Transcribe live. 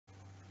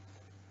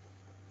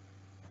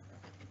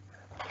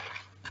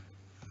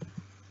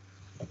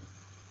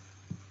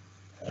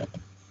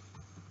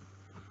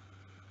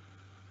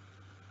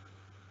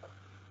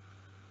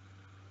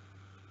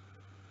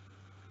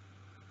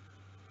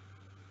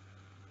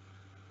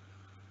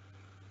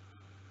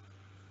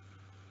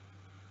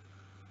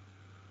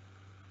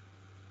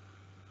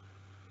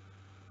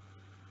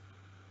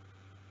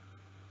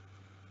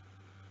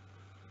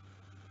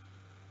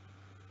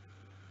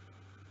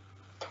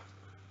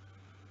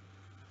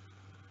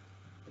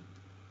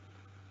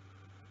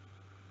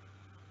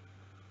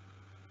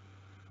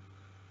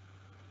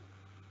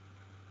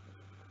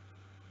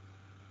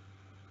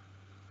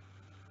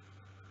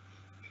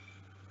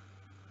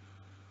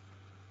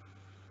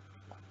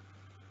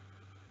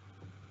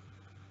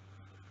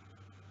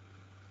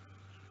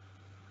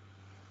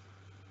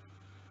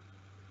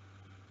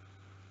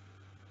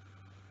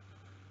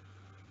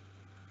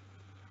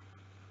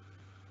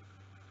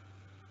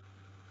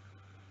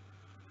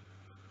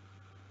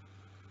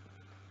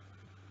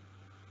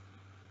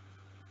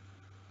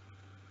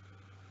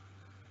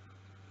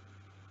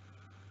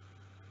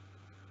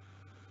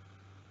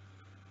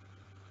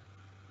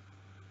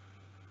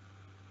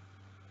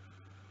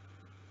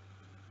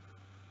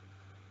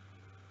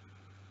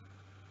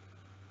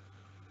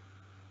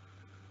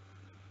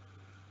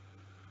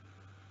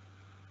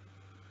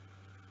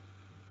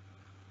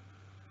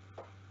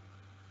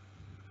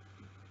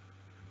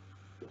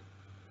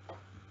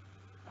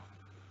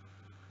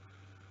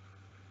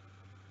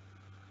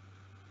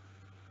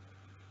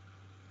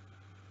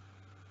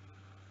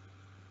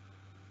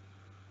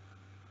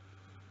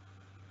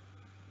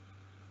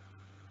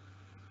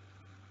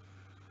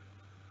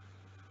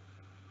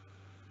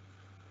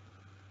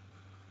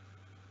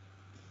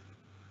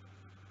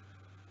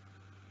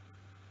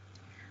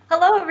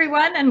Hello,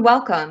 everyone, and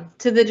welcome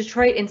to the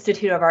Detroit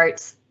Institute of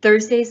Art's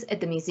Thursdays at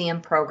the Museum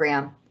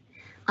program.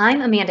 I'm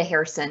Amanda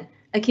Harrison,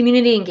 a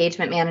Community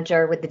Engagement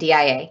Manager with the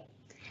DIA.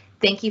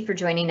 Thank you for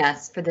joining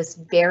us for this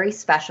very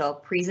special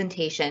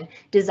presentation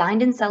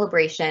designed in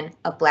celebration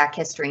of Black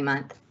History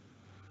Month.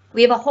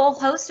 We have a whole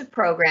host of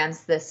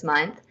programs this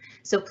month,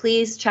 so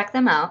please check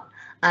them out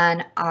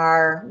on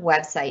our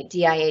website,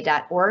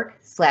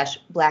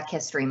 dia.org/Black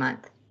History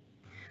Month.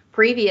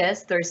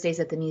 Previous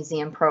Thursdays at the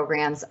Museum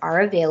programs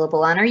are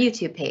available on our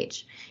YouTube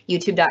page,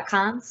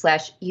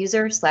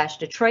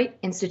 youtube.com/user/Detroit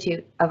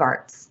Institute of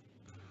Arts.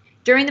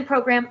 During the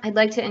program, I'd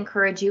like to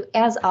encourage you,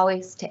 as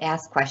always, to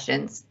ask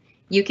questions.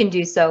 You can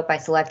do so by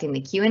selecting the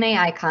Q&A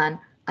icon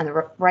on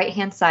the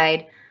right-hand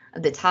side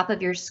of the top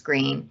of your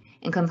screen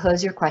and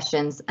compose your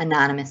questions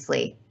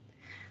anonymously.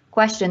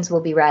 Questions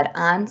will be read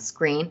on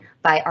screen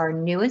by our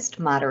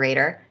newest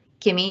moderator,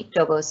 Kimmy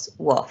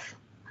Dobos-Wolf.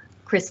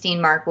 Christine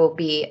Mark will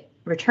be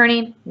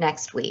returning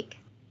next week.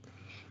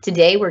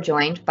 Today, we're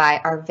joined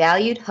by our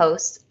valued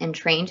hosts and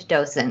trained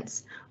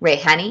docents, Ray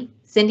Henney,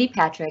 Cindy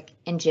Patrick,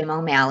 and Jim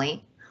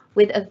O'Malley,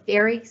 with a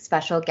very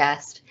special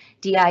guest,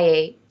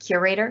 DIA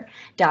curator,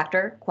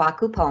 Dr.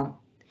 Quarcoopome.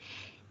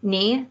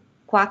 Nii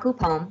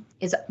Quarcoopome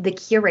is the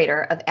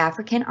curator of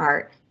African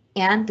art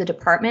and the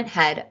department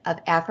head of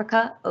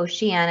Africa,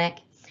 Oceanic,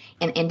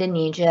 and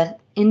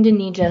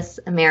Indonesia's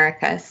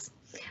Americas.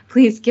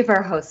 Please give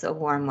our hosts a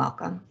warm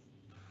welcome.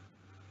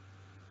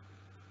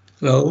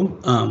 Hello.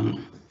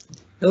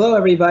 Hello,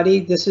 everybody.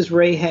 This is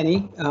Ray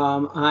Henney.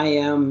 I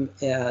am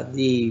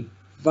the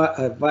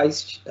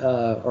vice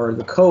or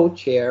the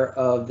co-chair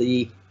of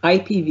the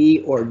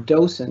IPV or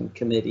docent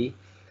committee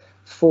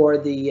for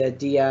the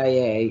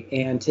DIA.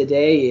 And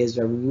today is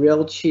a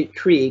real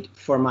treat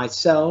for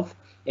myself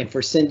and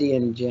for Cindy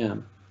and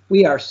Jim.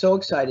 We are so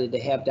excited to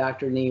have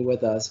Dr. Nii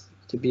with us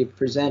to be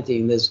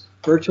presenting this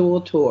virtual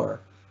tour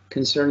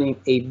concerning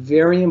a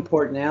very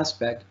important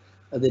aspect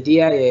of the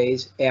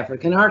DIA's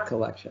African art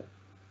collection.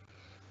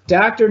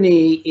 Dr.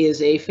 Nii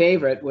is a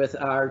favorite with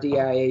our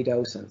DIA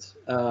docents.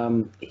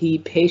 He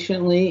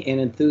patiently and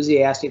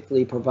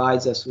enthusiastically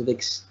provides us with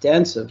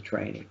extensive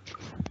training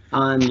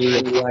on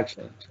the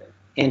collection,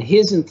 and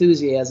his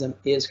enthusiasm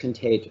is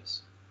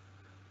contagious.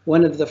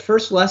 One of the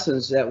first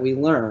lessons that we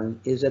learn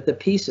is that the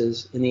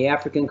pieces in the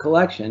African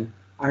collection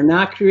are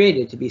not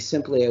created to be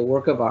simply a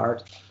work of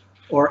art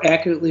or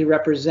accurately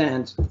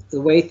represent the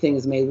way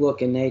things may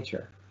look in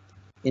nature.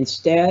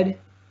 Instead,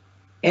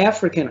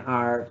 African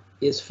art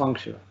is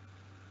functional.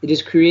 It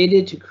is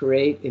created to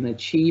create and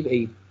achieve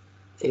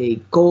a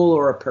goal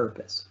or a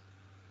purpose.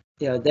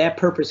 That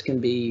purpose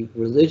can be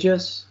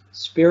religious,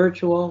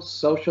 spiritual,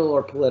 social,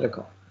 or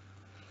political.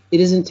 It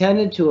is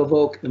intended to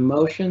evoke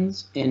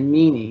emotions and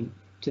meaning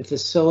to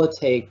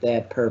facilitate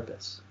that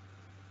purpose.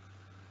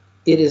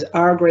 It is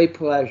our great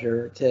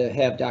pleasure to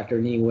have Dr.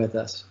 Nii with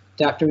us.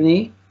 Dr.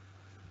 Nii?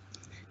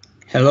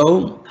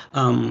 Hello.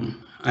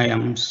 I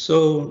am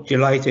so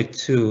delighted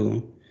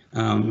to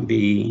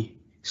be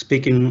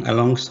speaking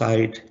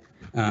alongside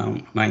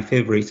my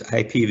favorite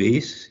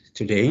IPVs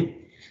today.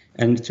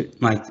 And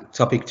my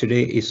topic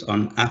today is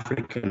on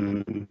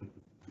African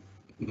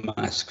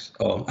masks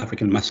or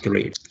African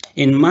masquerade.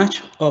 In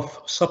much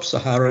of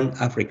sub-Saharan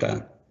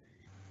Africa,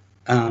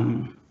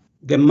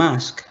 the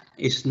mask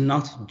is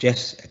not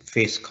just a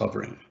face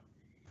covering.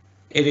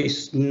 It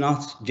is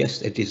not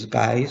just a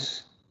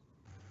disguise.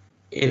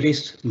 It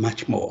is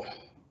much more.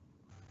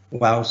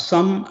 While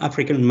some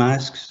African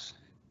masks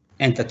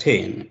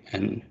entertain,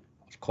 and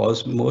of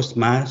course most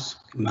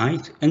masks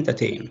might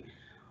entertain,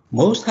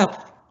 most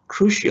have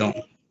crucial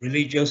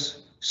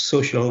religious,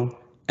 social,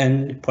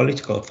 and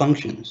political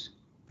functions.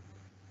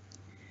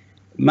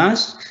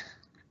 Masks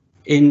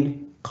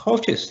in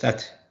cultures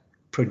that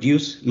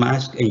produce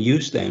masks and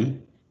use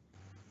them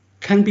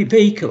can be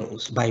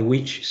vehicles by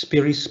which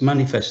spirits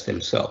manifest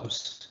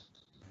themselves.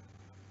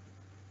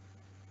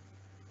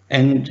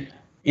 And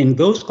in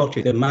those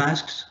cultures, the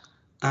masks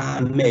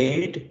are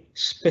made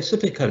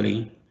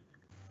specifically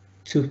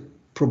to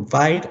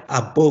provide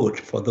abode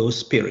for those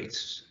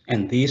spirits.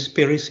 And these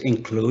spirits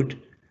include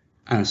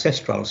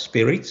ancestral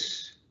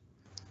spirits,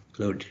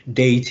 include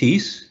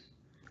deities,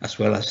 as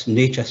well as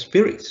nature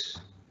spirits.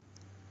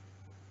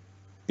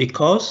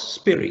 Because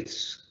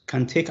spirits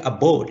can take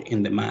abode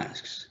in the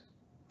masks,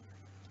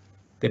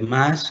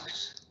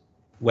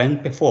 when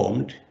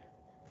performed,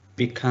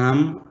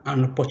 become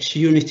an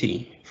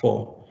opportunity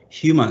for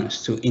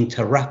humans to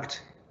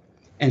interact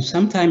and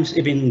sometimes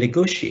even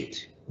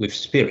negotiate with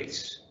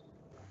spirits.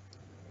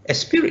 A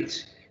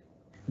spirit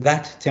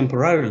that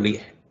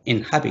temporarily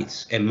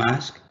inhabits a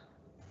mask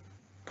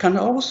can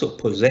also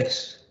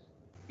possess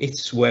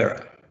its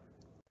wearer,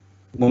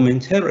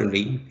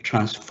 momentarily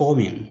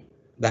transforming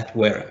that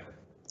wearer.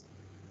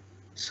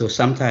 So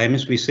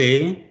sometimes we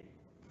say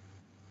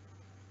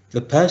the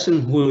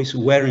person who is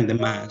wearing the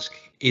mask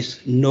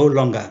is no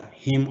longer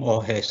him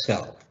or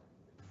herself.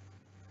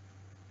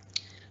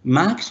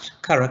 Masked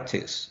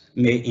characters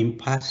may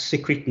impart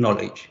secret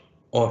knowledge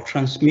or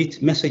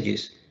transmit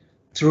messages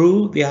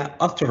through their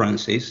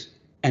utterances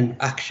and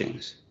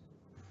actions.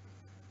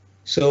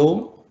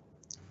 So,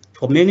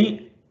 for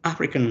many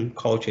African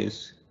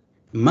cultures,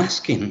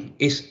 masking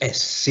is a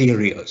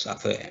serious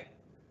affair.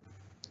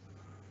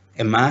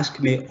 A mask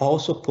may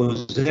also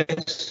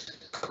possess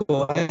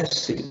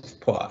coercive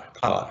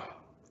power,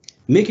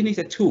 making it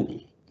a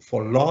tool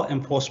for law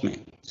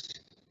enforcement.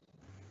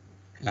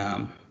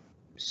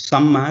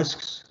 Some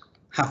masks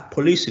have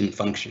policing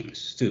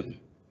functions too.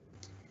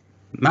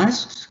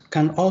 Masks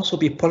can also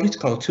be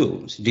political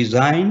tools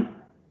designed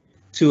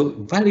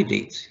to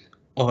validate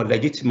or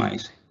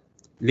legitimize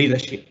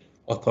leadership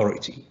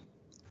authority.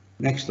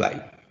 Next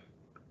slide.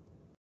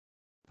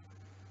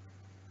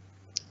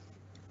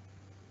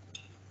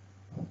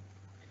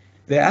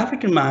 The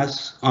African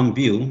masks on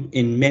view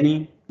in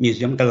many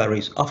museum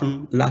galleries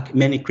often lack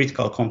many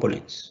critical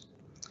components.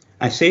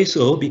 I say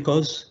so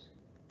because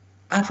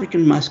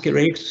African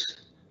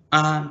masquerades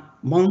are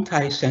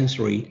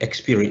multi-sensory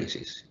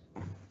experiences.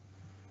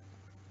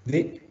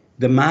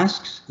 The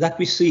masks that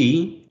we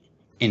see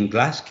in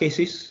glass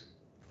cases,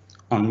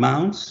 on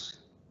mounts,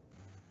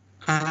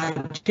 are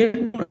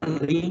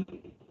generally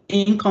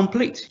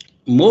incomplete.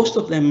 Most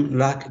of them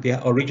lack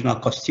their original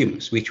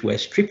costumes, which were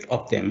stripped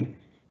of them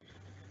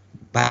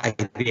by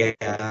their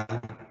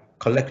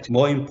collector.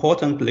 More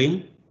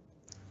importantly,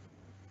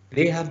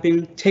 they have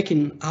been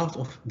taken out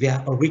of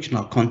their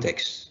original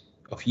context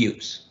of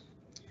use,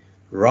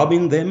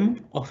 robbing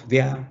them of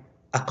their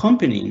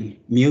accompanying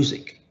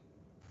music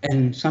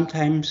and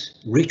sometimes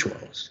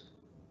rituals.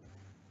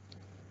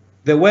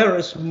 The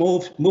wearer's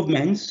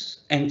movements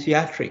and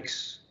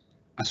theatrics,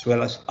 as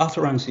well as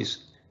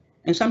utterances,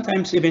 and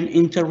sometimes even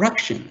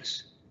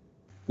interactions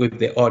with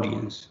the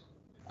audience,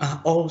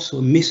 are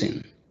also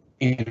missing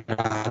in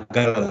our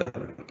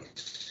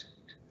galleries.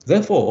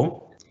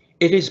 Therefore,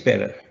 it is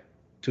better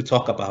to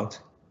talk about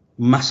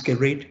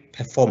masquerade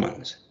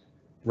performance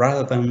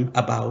rather than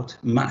about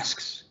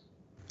masks.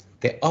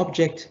 The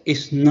object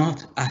is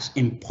not as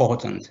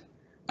important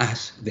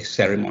as the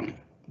ceremony.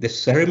 The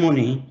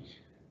ceremony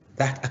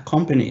that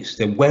accompanies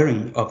the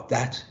wearing of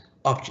that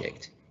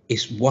object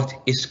is what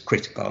is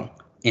critical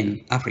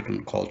in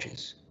African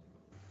cultures,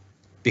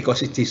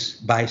 because it is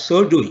by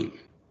so doing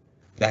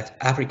that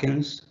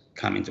Africans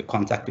come into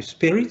contact with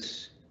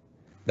spirits,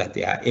 that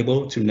they are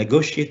able to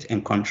negotiate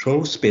and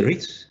control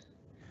spirits,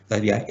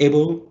 that they are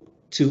able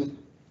to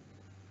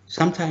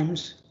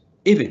sometimes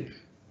even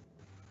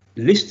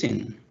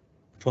listen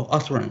for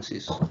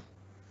utterances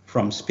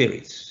from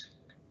spirits.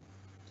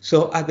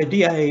 So at the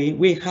DIA,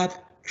 we have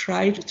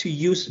tried to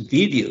use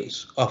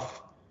videos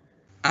of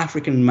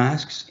African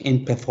masks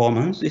in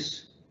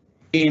performances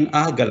in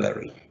our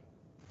gallery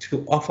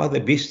to offer the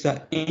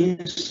visitor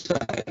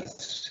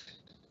insights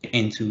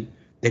into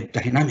the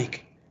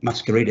dynamic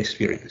masquerade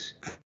experience.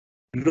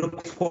 I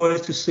look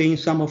forward to seeing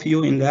some of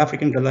you in the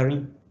African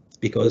gallery,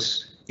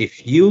 because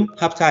if you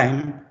have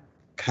time,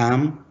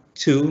 come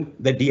to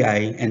the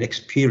DI and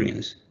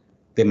experience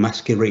the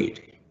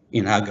masquerade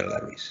in our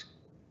galleries.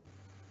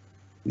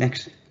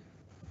 Next.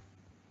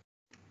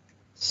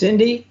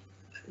 Cindy,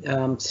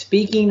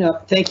 speaking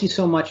of, thank you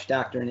so much,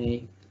 Dr.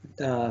 Nii,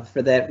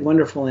 for that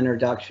wonderful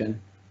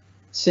introduction.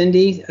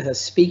 Cindy,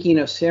 speaking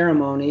of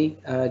ceremony,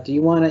 do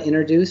you want to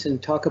introduce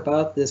and talk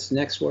about this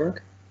next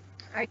work?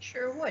 I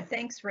sure would.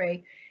 Thanks,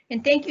 Ray.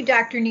 And thank you,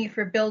 Dr. Nii,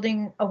 for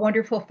building a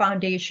wonderful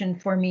foundation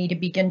for me to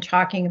begin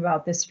talking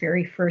about this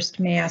very first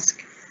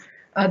mask.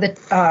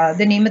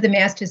 The name of the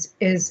mask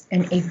is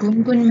an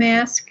Egungun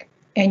mask,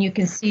 and you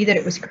can see that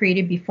it was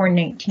created before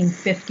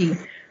 1950.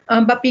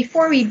 But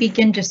before we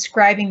begin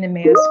describing the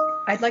mask,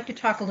 I'd like to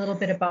talk a little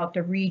bit about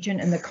the region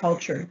and the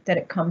culture that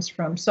it comes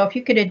from. So if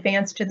you could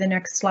advance to the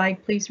next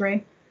slide, please,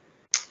 Ray.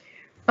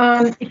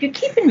 If you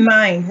keep in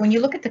mind, when you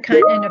look at the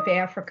continent of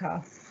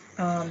Africa,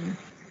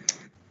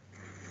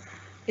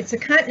 it's a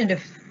continent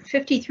of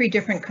 53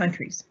 different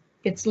countries.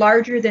 It's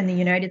larger than the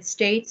United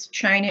States,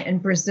 China,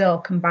 and Brazil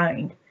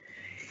combined.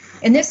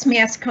 And this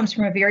mask comes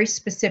from a very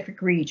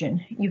specific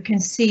region. You can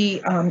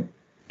see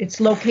it's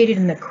located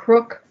in the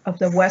crook of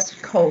the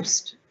west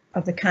coast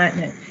of the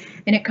continent,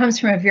 and it comes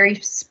from a very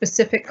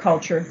specific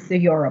culture, the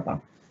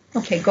Yoruba.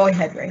 Okay, go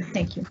ahead, Ray.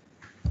 Thank you.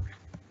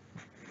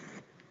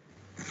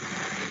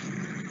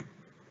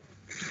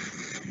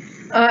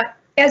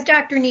 As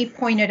Dr. Nii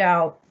pointed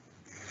out,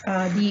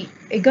 the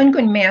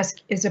Egungun mask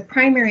is a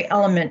primary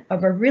element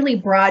of a really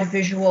broad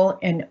visual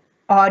and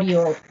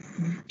audio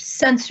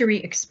sensory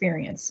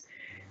experience.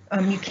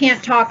 You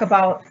can't talk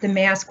about the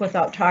mask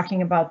without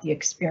talking about the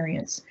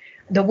experience.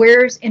 The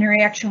wearer's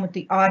interaction with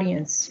the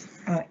audience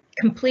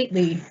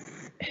completely,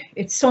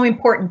 it's so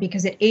important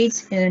because it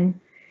aids in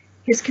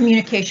his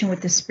communication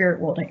with the spirit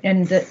world,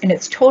 and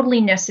it's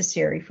totally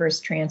necessary for his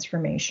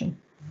transformation.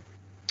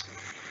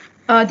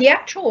 The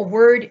actual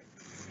word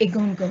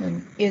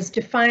Egungun is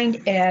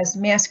defined as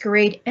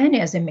masquerade and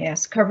as a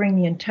mask covering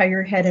the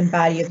entire head and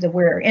body of the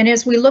wearer. And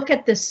as we look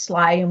at this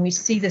slide and we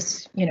see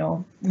this,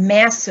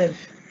 massive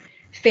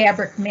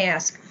fabric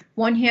mask,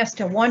 one has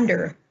to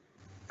wonder,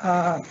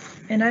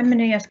 and I'm going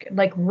to ask,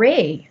 like,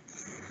 Ray,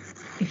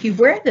 if you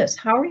wear this,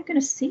 how are you going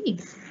to see?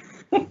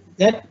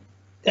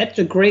 That's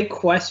a great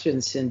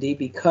question, Cindy,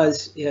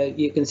 because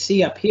you can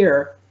see up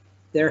here,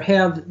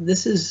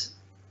 this is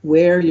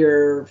where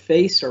your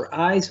face or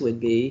eyes would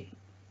be.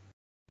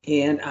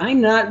 And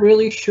I'm not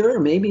really sure.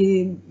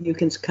 Maybe you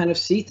can kind of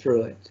see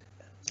through it.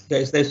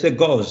 There's a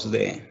gauze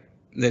there.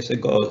 There's a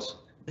gauze.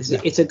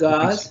 It's a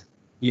gauze?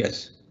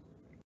 Yes.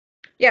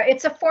 Yeah,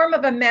 it's a form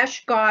of a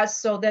mesh gauze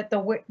so that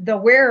the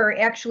wearer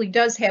actually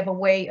does have a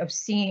way of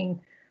seeing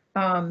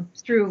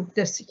through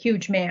this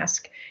huge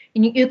mask.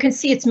 And you can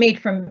see it's made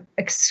from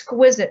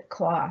exquisite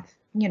cloth,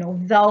 you know,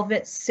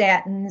 velvet,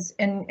 satins,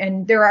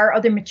 and there are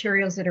other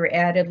materials that are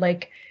added,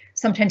 like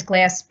sometimes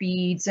glass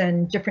beads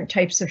and different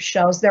types of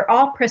shells. They're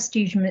all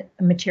prestige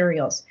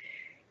materials.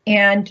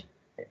 And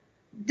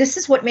this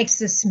is what makes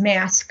this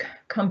mask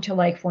come to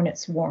life when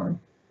it's worn.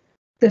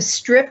 The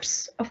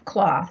strips of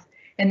cloth,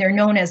 and they're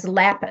known as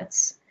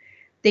lappets,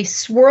 they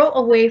swirl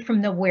away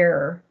from the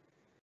wearer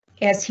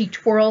as he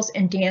twirls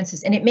and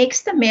dances, and it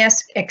makes the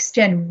mask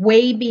extend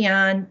way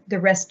beyond the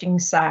resting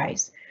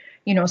size.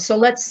 You know, so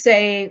let's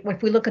say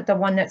if we look at the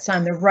one that's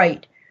on the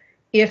right,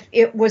 if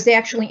it was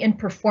actually in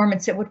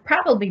performance, it would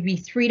probably be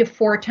 3 to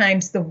 4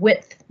 times the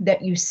width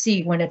that you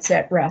see when it's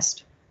at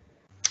rest.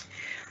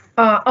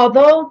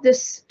 Although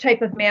this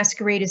type of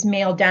masquerade is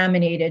male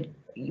dominated,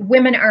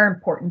 women are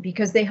important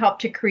because they help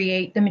to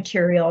create the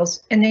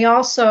materials, and they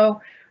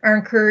also are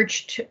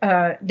encouraged,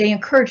 they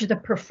encourage the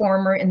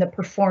performer in the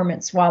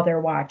performance while they're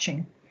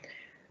watching.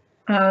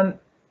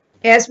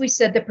 As we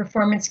said, the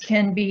performance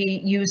can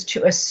be used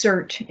to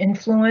assert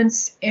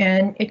influence,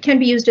 and it can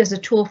be used as a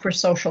tool for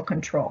social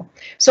control.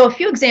 So a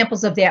few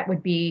examples of that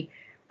would be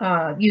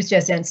used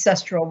as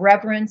ancestral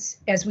reverence,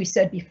 as we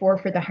said before,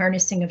 for the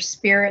harnessing of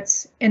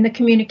spirits and the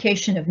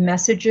communication of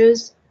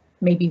messages,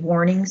 maybe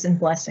warnings and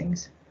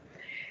blessings.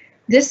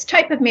 This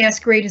type of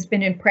masquerade has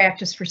been in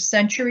practice for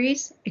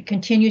centuries. It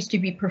continues to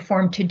be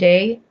performed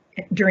today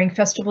during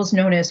festivals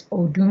known as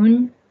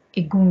Odun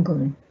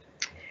Egungun.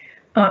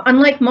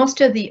 Unlike most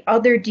of the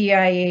other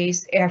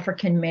DIA's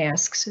African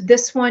masks,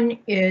 this one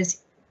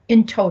is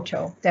in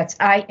toto. That's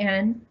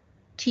I-N-T-O-T-O.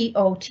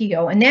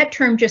 And that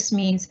term just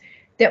means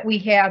that we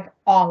have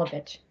all of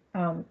it.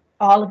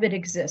 All of it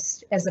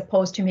exists, as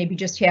opposed to maybe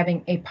just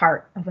having a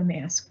part of a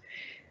mask.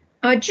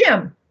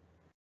 Jim,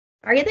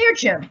 are you there,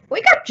 Jim?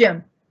 Wake up,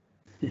 Jim.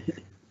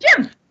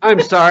 Jim. I'm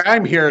sorry,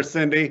 I'm here,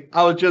 Cindy.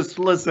 I was just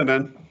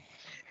listening.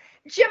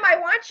 Jim, I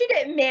want you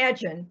to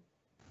imagine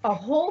a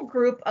whole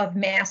group of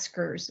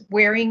maskers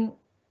wearing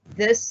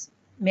this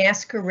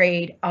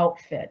masquerade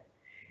outfit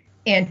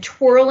and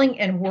twirling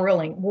and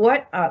whirling.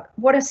 What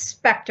a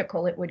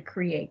spectacle it would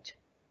create.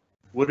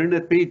 Wouldn't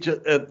it be just,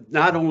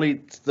 not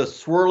only the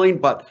swirling,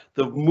 but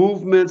the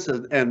movements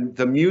and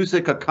the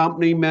music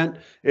accompaniment?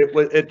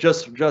 It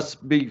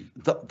just be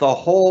the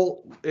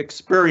whole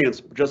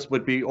experience just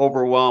would be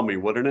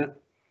overwhelming, wouldn't it?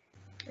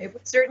 It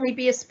would certainly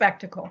be a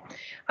spectacle.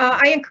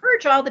 I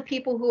encourage all the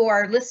people who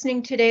are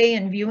listening today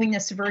and viewing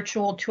this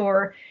virtual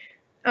tour,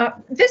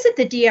 visit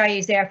the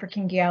DIA's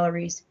African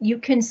galleries. You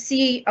can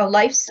see a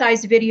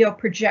life-size video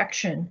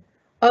projection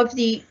of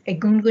the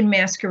Egungun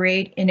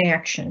masquerade in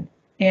action.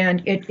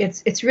 And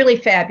it's really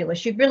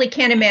fabulous. You really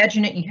can't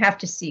imagine it. You have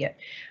to see it.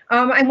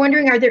 I'm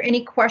wondering, are there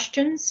any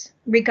questions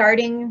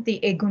regarding the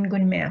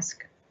Egungun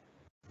mask?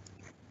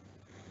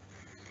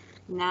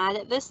 Not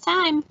at this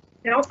time.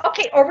 No?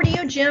 Okay, over to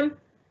you, Jim.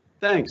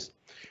 Thanks.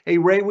 Hey,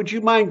 Ray, would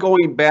you mind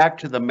going back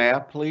to the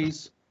map,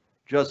 please?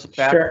 Just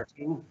back. Sure.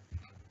 To.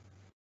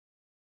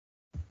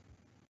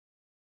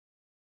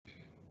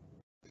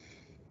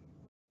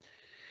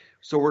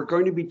 So we're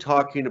going to be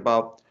talking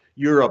about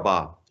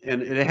Yoruba,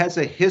 and it has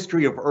a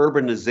history of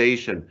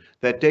urbanization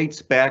that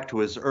dates back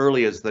to as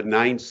early as the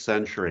 9th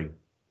century.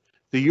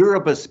 The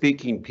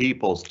Yoruba-speaking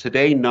peoples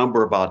today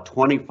number about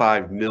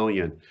 25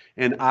 million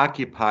and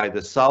occupy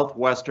the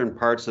southwestern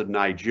parts of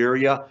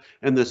Nigeria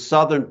and the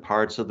southern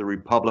parts of the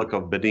Republic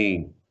of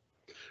Benin.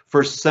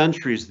 For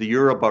centuries, the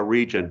Yoruba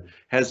region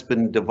has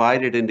been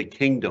divided into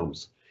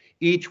kingdoms,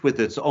 each with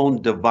its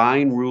own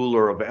divine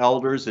ruler of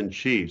elders and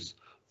chiefs,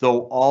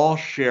 though all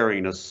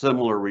sharing a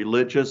similar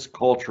religious,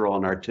 cultural,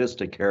 and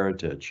artistic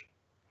heritage.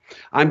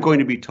 I'm going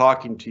to be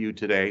talking to you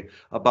today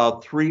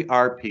about 3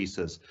 art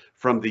pieces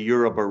from the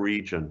Yoruba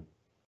region.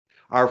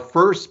 Our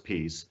first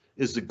piece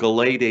is the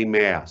Gelede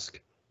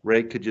mask.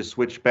 Ray, could you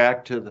switch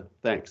back to the,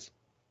 thanks.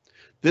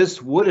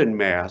 This wooden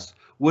mask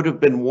would have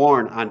been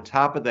worn on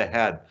top of the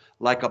head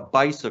like a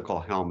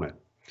bicycle helmet.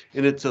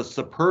 And it's a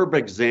superb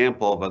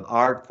example of an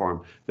art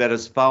form that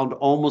is found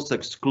almost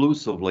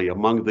exclusively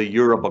among the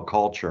Yoruba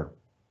culture.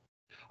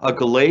 A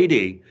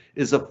Gelede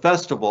is a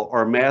festival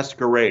or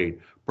masquerade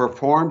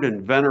performed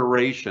in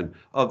veneration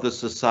of the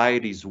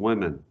society's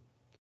women.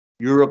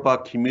 Yoruba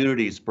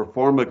communities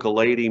perform a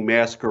Gelede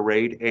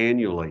masquerade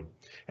annually,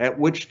 at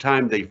which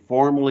time they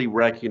formally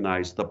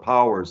recognize the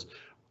powers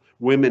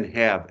women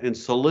have and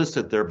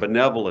solicit their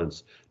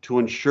benevolence to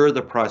ensure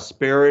the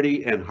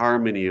prosperity and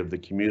harmony of the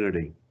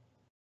community.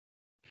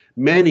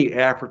 Many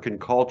African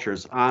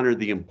cultures honor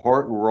the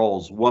important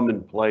roles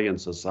women play in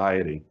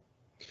society.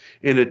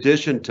 In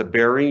addition to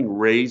bearing,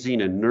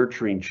 raising, and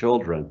nurturing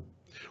children,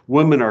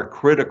 women are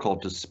critical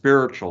to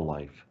spiritual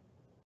life.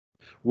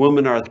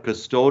 Women are the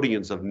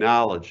custodians of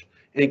knowledge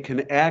and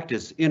can act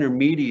as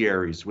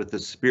intermediaries with the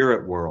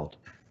spirit world.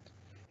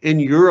 In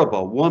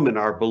Yoruba, women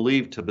are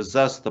believed to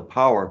possess the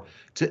power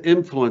to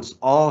influence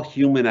all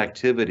human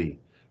activity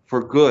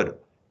for good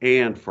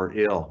and for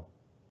ill.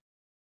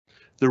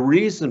 The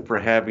reason for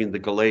having the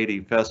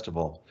Galadi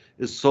festival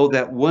is so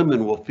that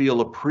women will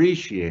feel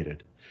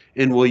appreciated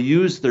and will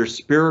use their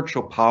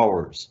spiritual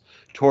powers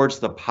towards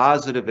the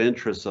positive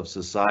interests of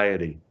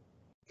society.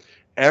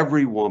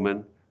 Every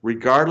woman,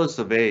 regardless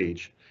of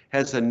age,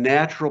 has a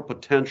natural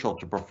potential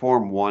to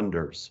perform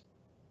wonders.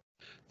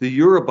 The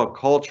Yoruba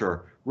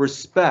culture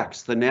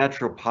respects the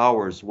natural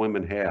powers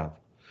women have,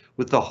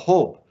 with the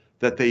hope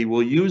that they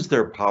will use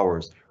their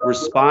powers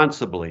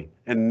responsibly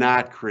and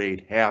not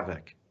create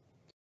havoc.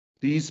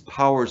 These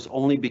powers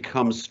only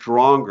become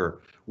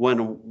stronger when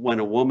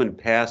a woman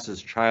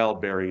passes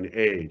childbearing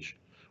age.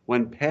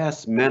 When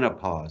past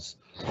menopause,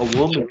 a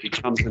woman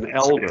becomes an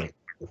elder,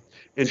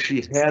 and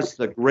she has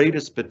the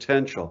greatest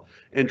potential,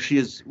 and she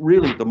is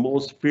really the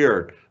most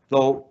feared,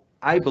 though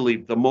I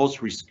believe the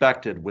most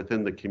respected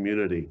within the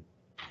community.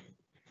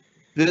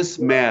 This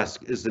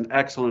mask is an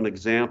excellent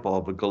example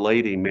of a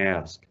Galadi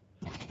mask.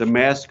 The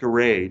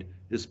masquerade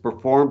is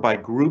performed by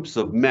groups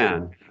of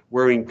men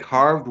wearing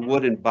carved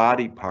wooden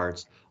body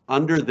parts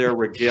under their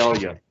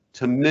regalia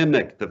to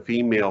mimic the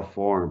female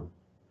form.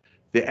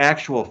 The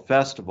actual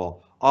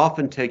festival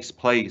often takes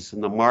place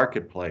in the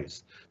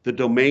marketplace, the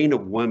domain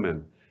of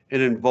women.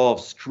 It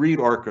involves street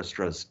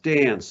orchestras,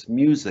 dance,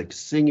 music,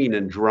 singing,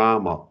 and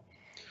drama,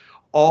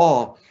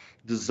 all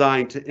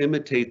designed to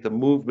imitate the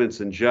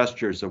movements and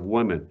gestures of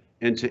women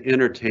and to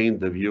entertain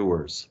the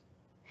viewers,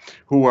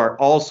 who are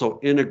also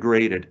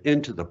integrated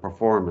into the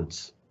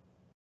performance.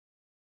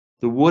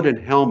 The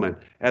wooden helmet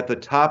at the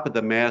top of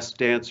the masked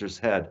dancer's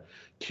head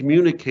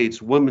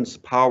communicates women's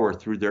power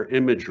through their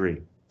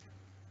imagery.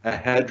 A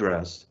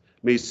headdress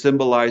may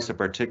symbolize a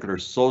particular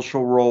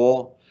social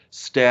role,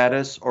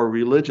 status, or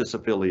religious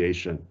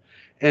affiliation,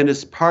 and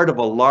is part of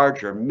a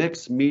larger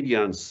mixed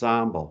media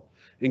ensemble,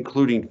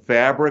 including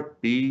fabric,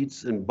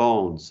 beads, and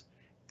bones.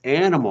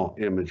 Animal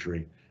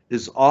imagery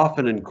is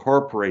often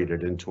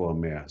incorporated into a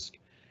mask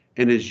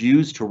and is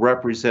used to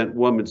represent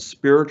women's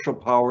spiritual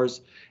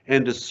powers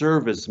and to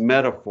serve as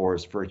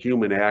metaphors for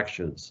human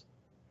actions.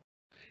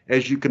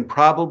 As you can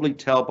probably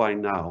tell by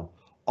now,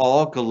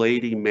 all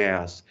Galadi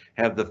masks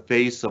have the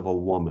face of a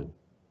woman.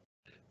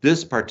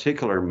 This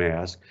particular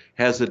mask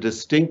has a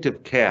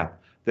distinctive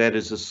cap that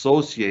is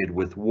associated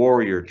with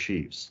warrior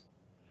chiefs,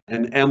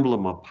 an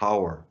emblem of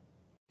power.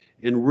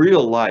 In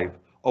real life,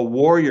 a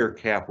warrior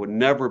cap would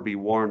never be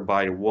worn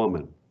by a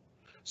woman.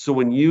 So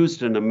when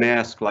used in a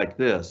mask like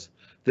this,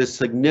 the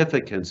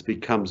significance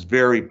becomes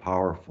very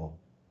powerful.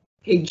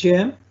 Hey,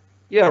 Jim.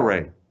 Yeah,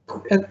 Ray.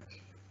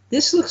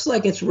 This looks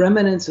like it's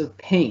remnants of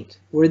paint.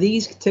 Were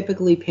these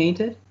typically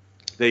painted?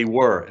 They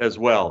were as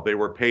well. They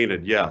were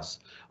painted, yes.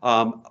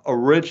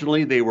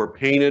 Originally, they were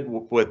painted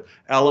with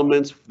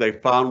elements they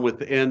found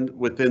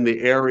within the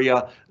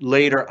area.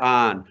 Later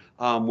on,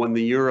 when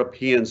the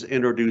Europeans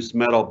introduced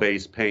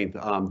metal-based paint,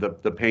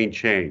 the paint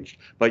changed.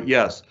 But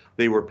yes,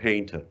 they were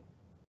painted.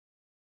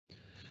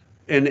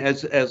 And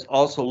as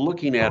also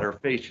looking at her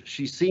face,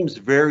 she seems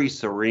very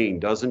serene,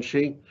 doesn't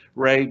she,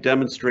 Ray?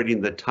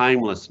 Demonstrating the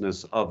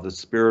timelessness of the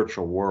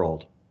spiritual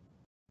world.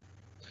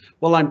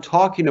 Well, I'm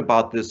talking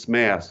about this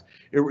mask.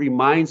 It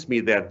reminds me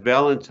that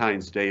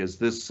Valentine's Day is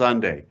this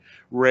Sunday.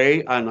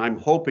 Ray, and I'm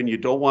hoping you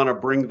don't want to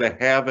bring the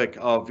havoc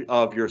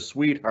of your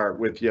sweetheart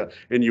with you,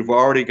 and you've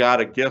already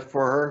got a gift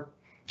for her.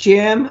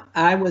 Jim,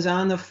 I was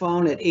on the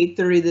phone at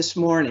 8:30 this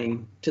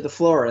morning to the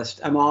florist.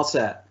 I'm all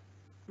set.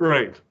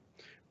 Great.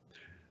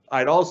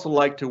 I'd also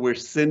like to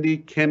wish Cindy,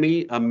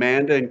 Kimmy,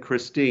 Amanda, and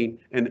Christine,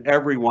 and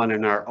everyone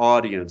in our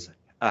audience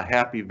a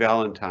happy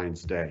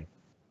Valentine's Day.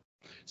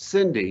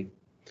 Cindy,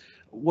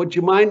 would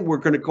you mind? We're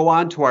going to go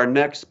on to our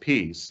next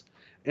piece,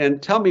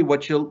 and tell me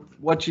what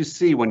you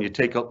see when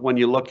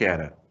you look at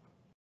it.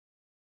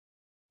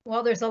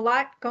 Well, there's a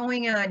lot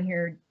going on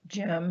here,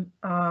 Jim.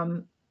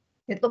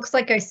 It looks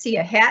like I see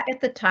a hat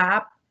at the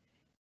top,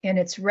 and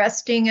it's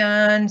resting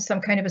on some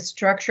kind of a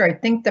structure. I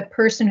think the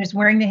person who's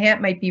wearing the hat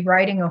might be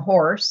riding a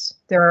horse.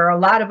 There are a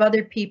lot of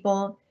other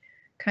people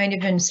kind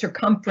of in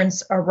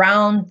circumference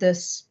around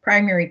this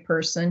primary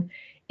person.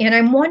 And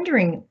I'm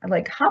wondering,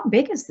 like, how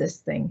big is this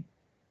thing?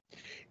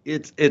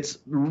 It's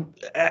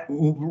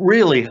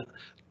really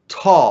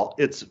tall.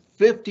 It's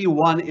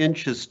 51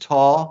 inches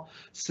tall,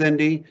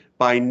 Cindy,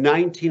 by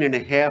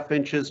 19.5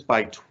 inches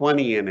by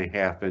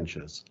 20.5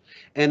 inches.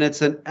 And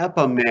it's an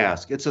epa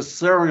mask. It's a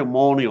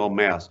ceremonial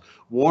mask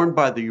worn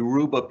by the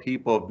Yoruba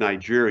people of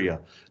Nigeria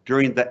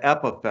during the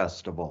Epa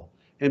festival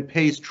and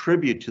pays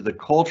tribute to the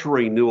cultural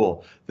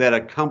renewal that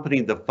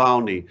accompanied the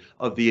founding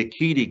of the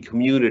Akiti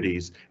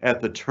communities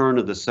at the turn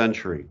of the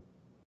century.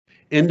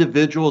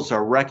 Individuals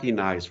are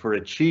recognized for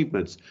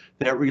achievements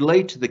that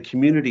relate to the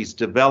community's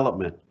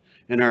development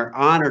and are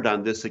honored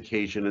on this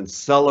occasion and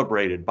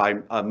celebrated by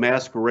a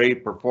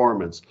masquerade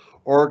performance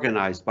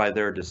organized by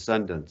their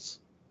descendants.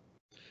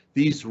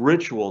 These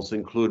rituals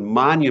include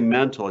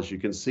monumental, as you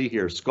can see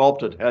here,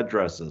 sculpted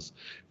headdresses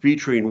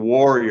featuring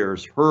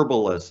warriors,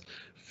 herbalists,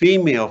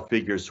 female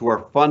figures who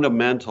are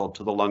fundamental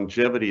to the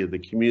longevity of the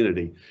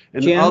community,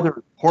 and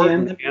other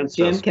important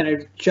ancestors. Jim, can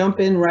I jump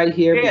in right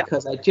here? Yeah.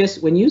 Because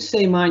when you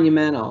say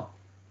monumental,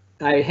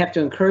 I have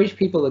to encourage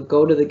people to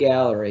go to the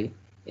gallery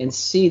and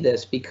see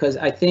this, because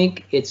I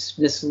think it's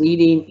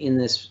misleading in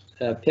this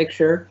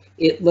picture.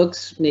 It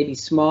looks maybe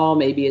small,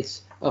 maybe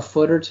it's a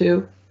foot or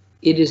two.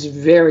 It is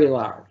very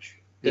large.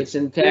 It's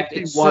in fact,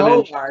 it's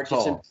so large,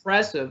 it's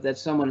impressive that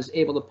someone is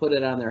able to put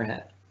it on their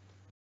head.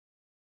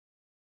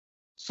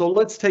 So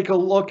let's take a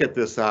look at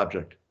this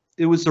object.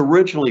 It was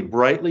originally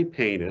brightly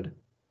painted.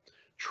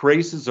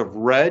 Traces of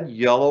red,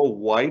 yellow,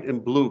 white,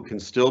 and blue can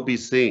still be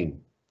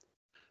seen.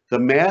 The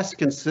mask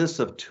consists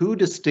of two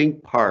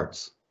distinct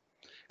parts.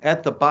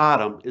 At the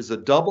bottom is a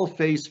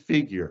double-faced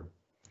figure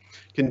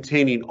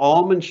containing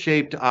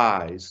almond-shaped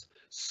eyes,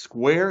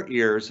 square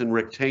ears, and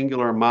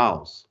rectangular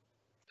mouths.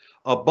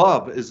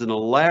 Above is an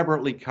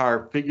elaborately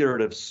carved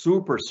figurative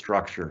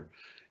superstructure,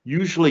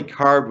 usually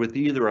carved with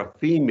either a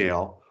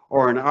female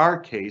or, in our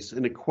case,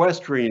 an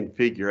equestrian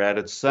figure at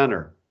its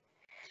center.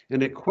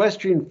 An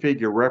equestrian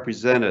figure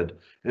represented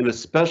an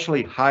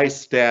especially high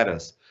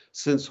status,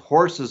 since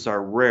horses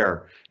are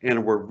rare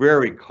and were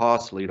very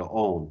costly to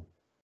own.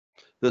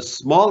 The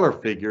smaller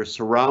figures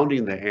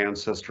surrounding the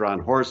ancestor on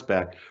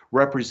horseback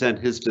represent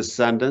his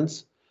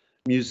descendants,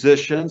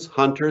 musicians,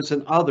 hunters,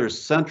 and others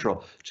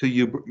central to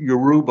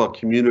Yoruba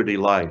community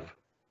life.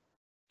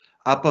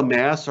 Appa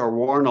masks are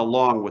worn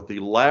along with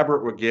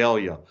elaborate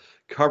regalia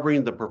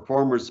covering the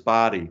performer's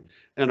body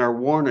and are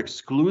worn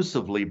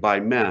exclusively by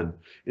men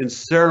in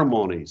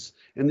ceremonies.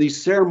 And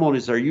these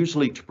ceremonies are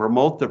usually to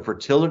promote the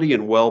fertility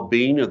and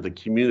well-being of the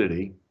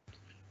community,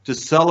 to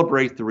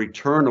celebrate the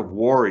return of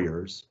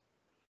warriors,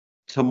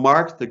 to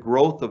mark the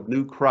growth of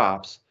new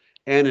crops,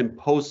 and in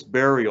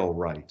post-burial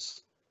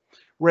rites.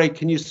 Ray,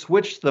 can you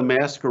switch to the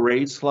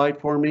masquerade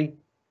slide for me?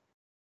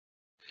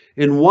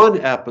 In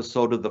one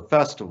episode of the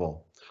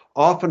festival,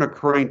 often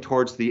occurring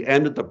towards the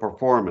end of the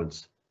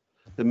performance,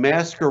 the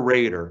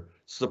masquerader,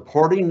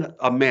 supporting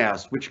a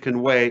mask which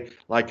can weigh,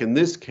 like in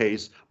this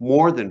case,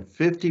 more than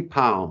 50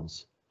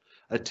 pounds,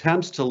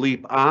 attempts to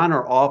leap on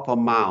or off a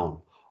mound,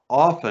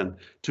 often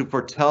to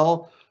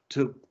foretell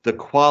to the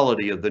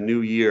quality of the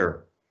new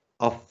year.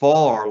 A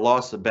fall or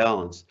loss of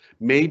balance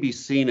may be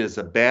seen as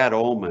a bad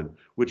omen,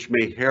 which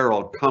may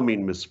herald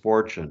coming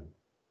misfortune.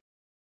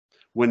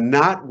 When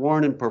not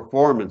worn in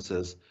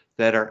performances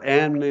that are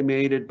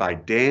animated by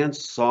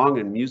dance, song,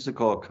 and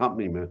musical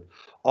accompaniment,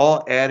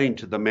 all adding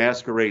to the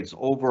masquerade's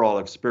overall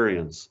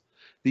experience,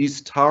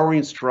 these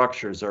towering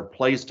structures are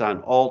placed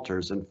on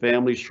altars and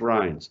family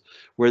shrines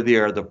where they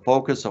are the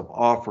focus of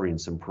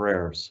offerings and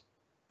prayers.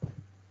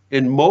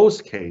 In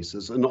most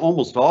cases, in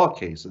almost all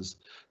cases,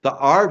 the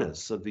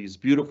artists of these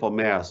beautiful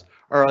masks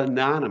are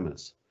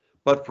anonymous,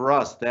 but for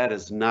us, that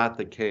is not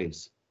the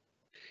case.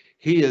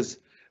 He is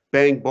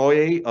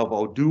Bangboye of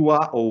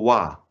Oduwa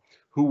Owa,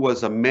 who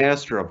was a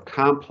master of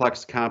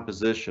complex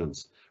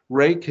compositions.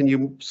 Ray, can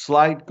you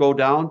go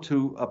down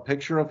to a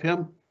picture of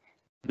him?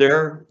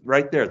 There,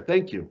 right there,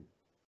 thank you.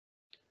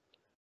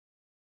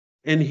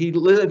 And he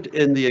lived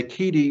in the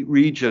Akiti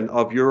region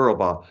of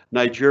Yoruba,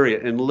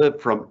 Nigeria, and lived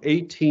from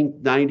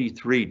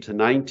 1893 to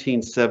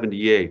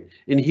 1978.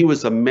 And he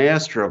was a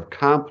master of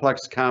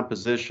complex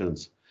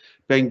compositions.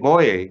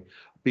 Bangboye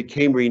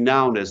became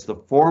renowned as the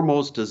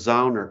foremost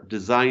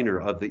designer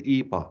of the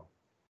Ipa.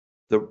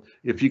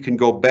 If you can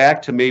go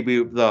back to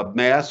maybe the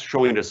mask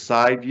showing a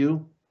side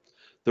view,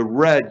 the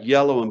red,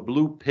 yellow, and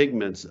blue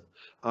pigments,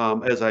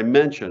 as I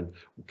mentioned,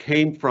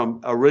 came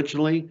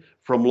originally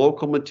from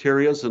local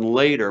materials and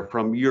later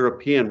from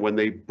European when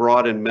they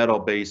brought in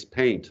metal-based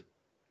paint.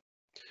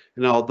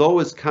 And although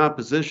his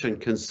composition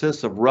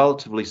consists of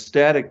relatively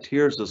static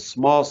tiers of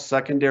small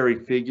secondary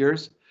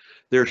figures,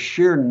 their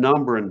sheer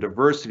number and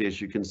diversity,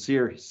 as you can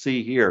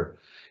see here,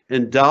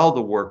 endow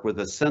the work with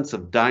a sense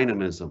of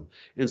dynamism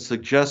and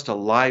suggest a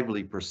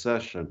lively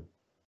procession.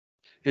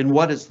 And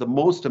what is the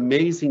most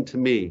amazing to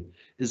me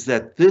is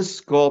that this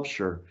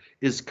sculpture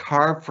is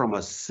carved from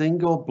a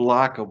single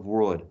block of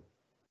wood,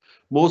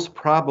 most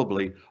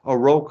probably a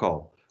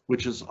roko,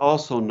 which is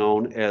also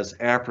known as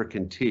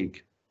African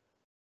teak.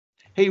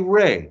 Hey,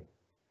 Ray,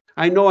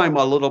 I know I'm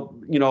a little,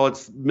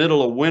 it's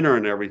middle of winter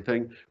and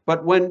everything,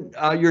 but when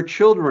your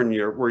children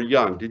were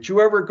young, did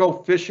you ever go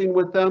fishing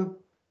with them?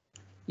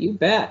 You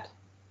bet.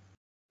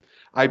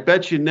 I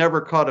bet you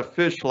never caught a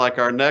fish like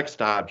our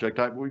next object.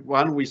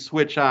 Why don't we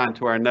switch on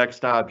to our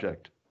next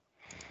object?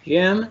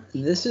 Jim,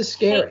 this is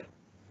scary.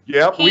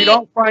 Yep, we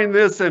don't find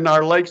this in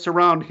our lakes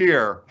around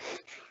here.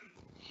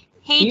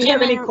 Hey, Do you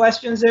have any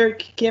questions there,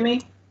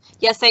 Kimmy?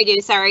 Yes, I do.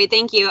 Sorry.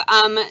 Thank you.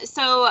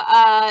 So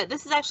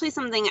this is actually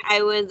something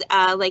I would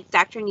like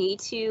Dr. Nii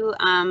to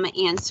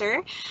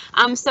answer.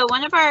 So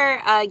one of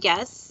our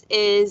guests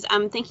is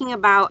thinking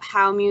about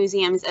how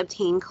museums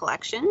obtain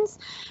collections.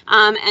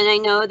 And I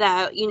know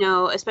that, you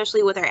know,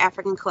 especially with our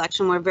African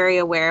collection, we're very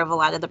aware of a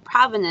lot of the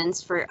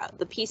provenance for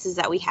the pieces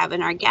that we have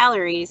in our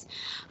galleries.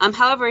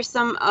 However,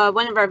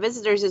 one of our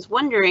visitors is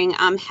wondering,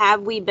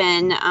 have we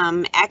been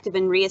active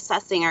in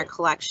reassessing our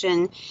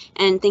collection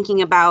and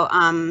thinking about,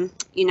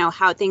 you know,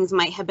 how things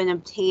might have been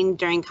obtained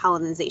during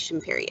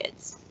colonization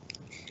periods?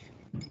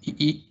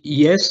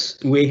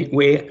 Yes,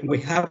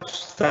 we have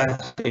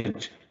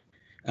started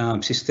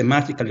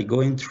systematically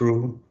going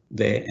through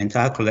the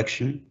entire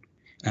collection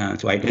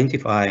to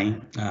identify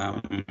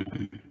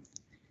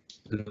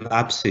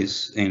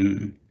lapses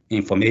in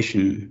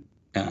information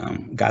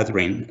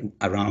gathering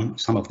around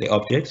some of the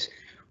objects.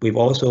 We've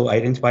also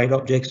identified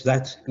objects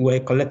that were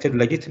collected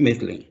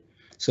legitimately.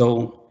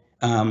 So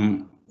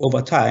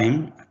over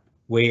time,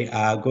 we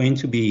are going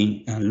to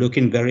be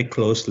looking very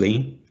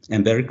closely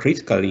and very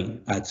critically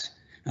at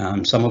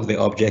some of the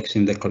objects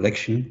in the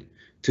collection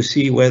to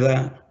see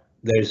whether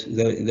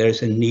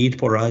there's a need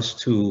for us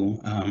to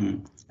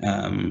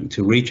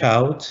reach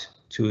out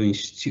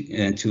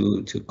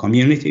to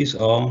communities,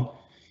 or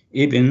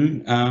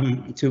even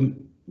to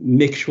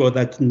make sure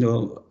that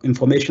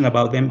information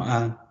about them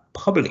are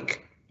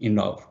public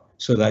enough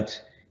so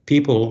that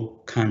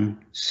people can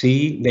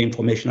see the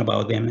information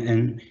about them,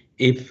 and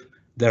if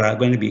there are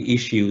going to be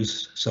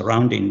issues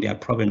surrounding their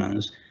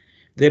provenance,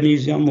 the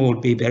museum will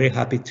be very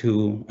happy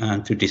to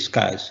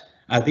discuss.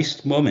 At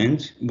this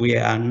moment, we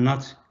are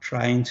not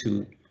trying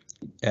to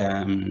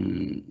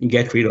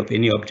get rid of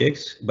any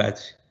objects, but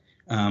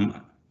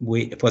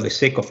for the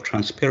sake of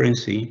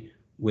transparency,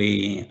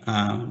 we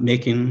are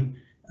making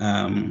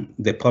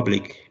the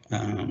public,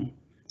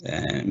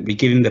 be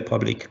giving the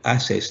public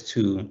access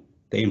to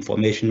the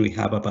information we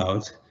have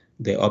about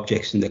the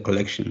objects in the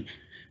collection.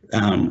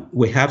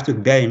 We have to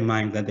bear in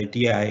mind that the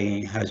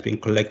DIA has been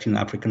collecting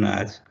African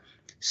art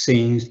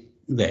since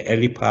the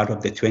early part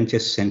of the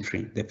 20th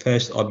century. The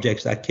first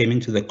objects that came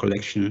into the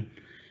collection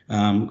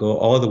go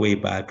all the way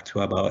back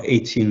to about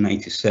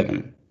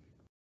 1897.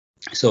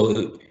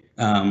 So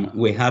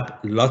we have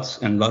lots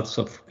and lots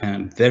of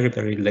very,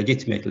 very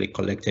legitimately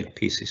collected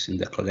pieces in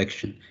the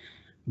collection.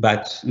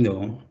 But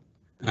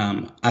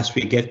as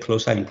we get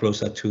closer and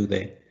closer to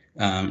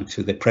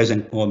the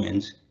present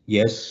moment,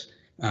 yes,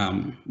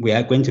 we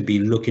are going to be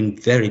looking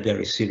very,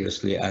 very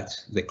seriously at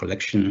the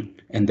collection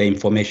and the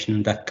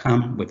information that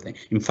come with it.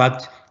 In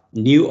fact,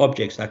 new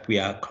objects that we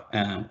are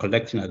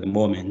collecting at the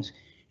moment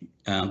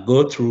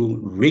go through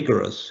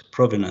rigorous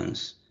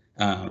provenance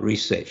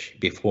research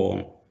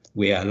before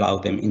we allow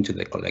them into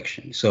the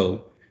collection.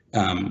 So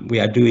we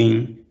are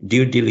doing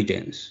due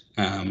diligence,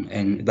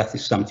 and that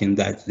is something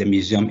that the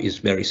museum is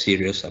very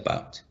serious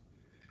about.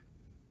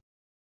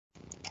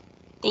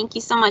 Thank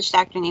you so much,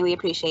 Dr. Nii. We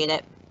appreciate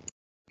it.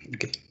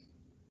 Okay.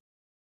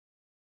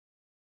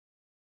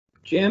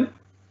 Jim?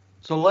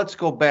 So let's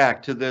go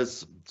back to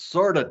this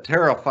sort of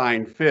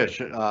terrifying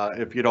fish,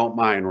 if you don't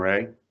mind,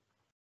 Ray.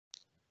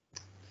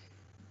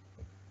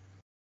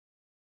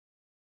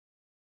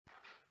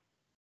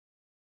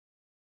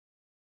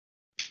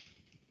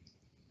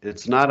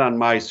 It's not on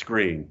my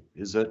screen,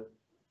 is it?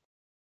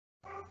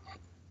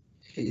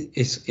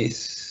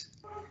 It's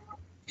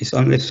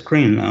on the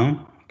screen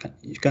now.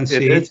 You can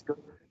see it.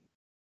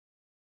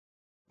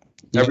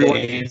 Everyone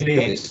it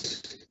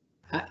is.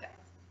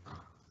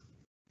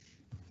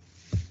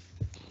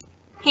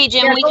 Hey,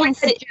 Jim, Yeah, we go can ahead,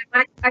 see.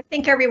 Jim. I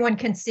think everyone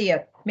can see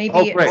it.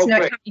 Maybe great. it's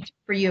not coming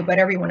for you, but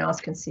everyone else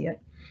can see it.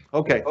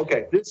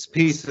 Okay. This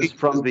piece is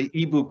from the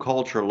Igbo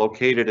culture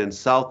located in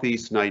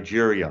southeast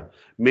Nigeria,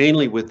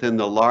 mainly within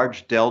the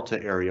large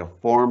delta area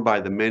formed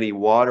by the many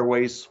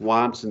waterways,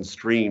 swamps, and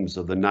streams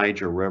of the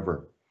Niger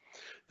River.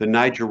 The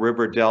Niger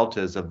River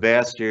Delta is a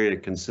vast area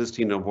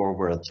consisting of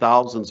over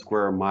 1,000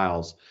 square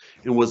miles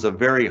and was a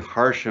very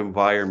harsh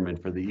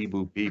environment for the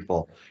Igbo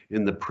people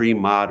in the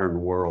pre-modern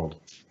world.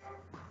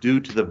 Due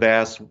to the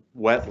vast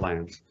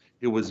wetlands,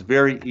 it was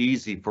very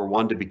easy for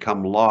one to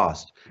become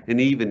lost and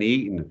even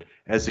eaten,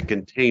 as it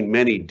contained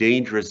many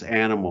dangerous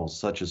animals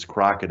such as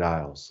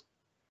crocodiles.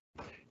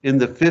 In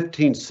the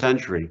 15th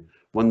century,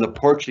 when the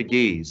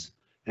Portuguese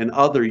and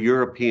other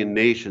European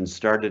nations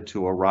started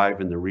to arrive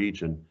in the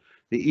region,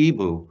 the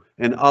Igbo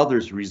and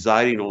others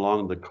residing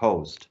along the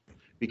coast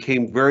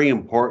became very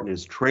important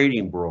as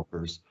trading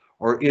brokers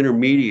or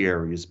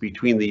intermediaries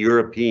between the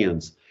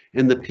Europeans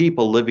and the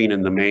people living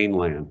in the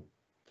mainland.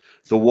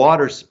 The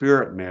water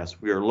spirit mask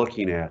we are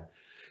looking at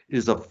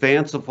is a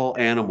fanciful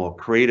animal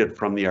created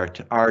from the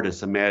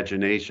artist's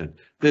imagination.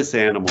 This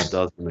animal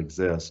doesn't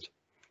exist.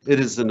 It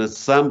is an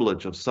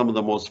assemblage of some of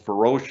the most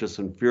ferocious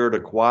and feared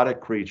aquatic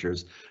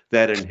creatures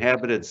that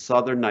inhabited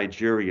southern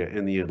Nigeria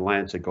in the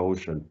Atlantic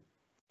Ocean.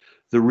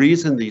 The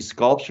reason these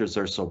sculptures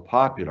are so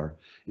popular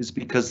is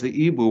because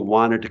the Igbo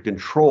wanted to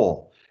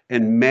control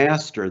and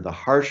master the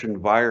harsh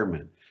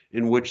environment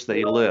in which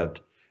they lived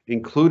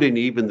including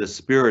even the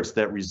spirits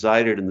that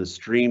resided in the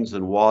streams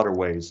and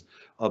waterways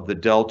of the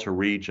Delta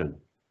region.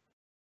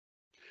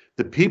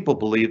 The people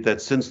believed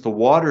that since the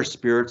water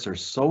spirits are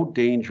so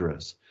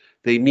dangerous,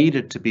 they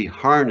needed to be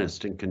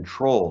harnessed and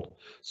controlled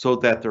so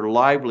that their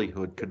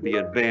livelihood could be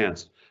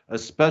advanced,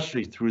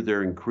 especially through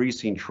their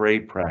increasing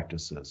trade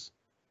practices.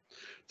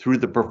 Through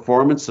the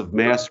performance of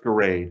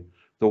masquerade,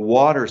 the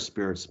water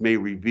spirits may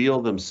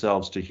reveal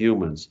themselves to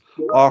humans,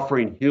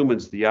 offering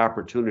humans the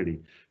opportunity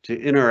to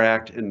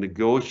interact and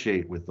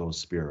negotiate with those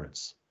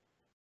spirits.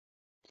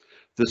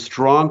 The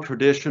strong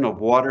tradition of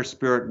water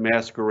spirit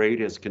masquerade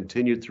has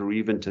continued through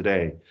even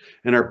today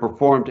and are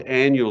performed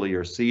annually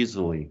or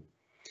seasonally.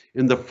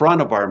 In the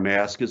front of our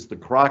mask is the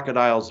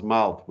crocodile's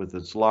mouth with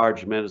its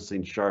large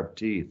menacing sharp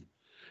teeth.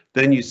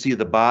 Then you see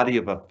the body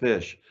of a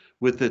fish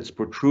with its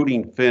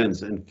protruding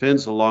fins and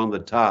fins along the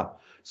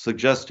top,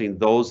 suggesting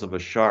those of a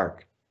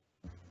shark.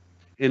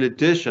 In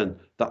addition,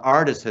 the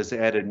artist has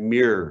added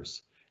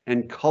mirrors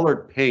and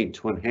colored paint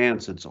to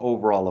enhance its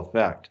overall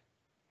effect.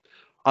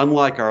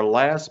 Unlike our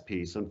last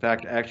piece, in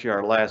fact, actually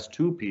our last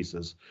two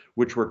pieces,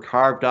 which were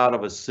carved out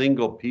of a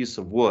single piece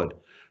of wood,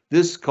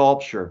 this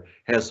sculpture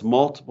has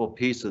multiple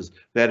pieces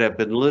that have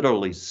been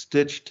literally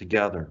stitched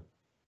together.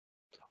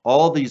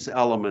 All these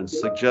elements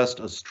suggest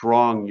a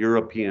strong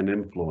European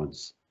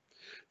influence.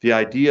 The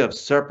idea of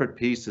separate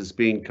pieces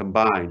being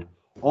combined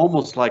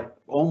almost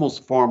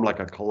form like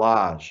a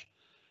collage.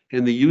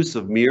 In the use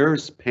of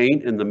mirrors,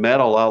 paint, and the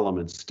metal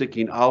elements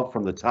sticking out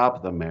from the top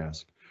of the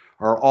mask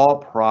are all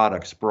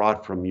products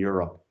brought from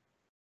Europe.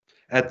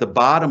 At the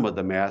bottom of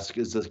the mask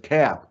is a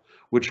cap,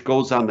 which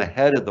goes on the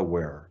head of the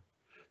wearer.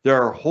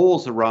 There are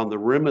holes around the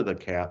rim of the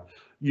cap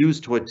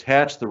used to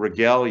attach the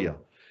regalia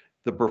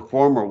the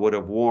performer would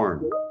have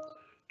worn.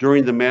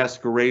 During the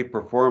masquerade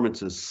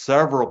performances,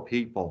 several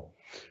people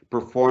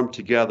perform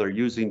together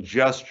using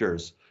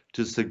gestures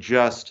to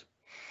suggest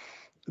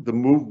the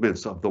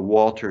movements of the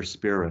water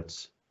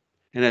spirits.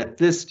 And at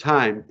this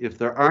time, if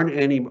there aren't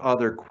any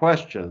other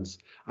questions,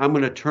 I'm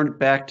going to turn it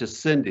back to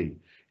Cindy,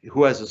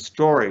 who has a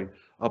story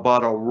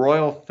about a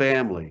royal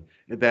family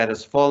that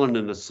has fallen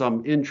into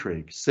some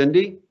intrigue.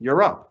 Cindy,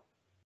 you're up.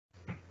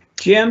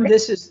 Jim,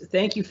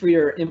 thank you for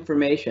your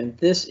information.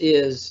 This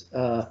is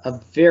a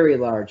very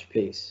large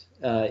piece.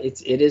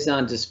 It is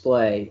on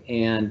display,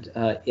 and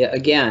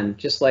again,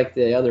 just like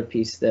the other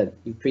piece that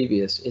you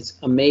previous, it's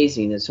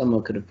amazing that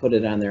someone could have put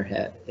it on their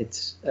head.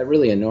 It's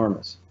really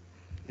enormous.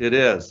 It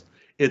is.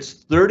 It's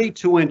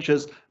 32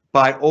 inches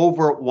by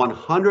over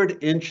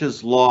 100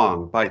 inches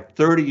long by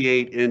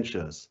 38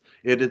 inches.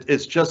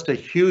 It's just a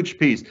huge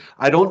piece.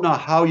 I don't know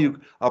how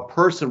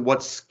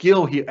what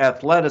skill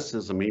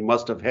athleticism he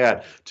must have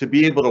had to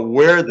be able to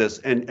wear this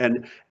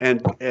and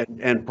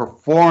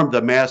perform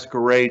the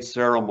masquerade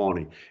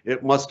ceremony.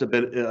 It must have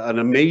been an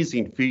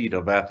amazing feat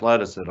of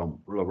athleticism,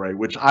 Ray,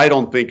 which I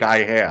don't think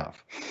I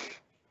have.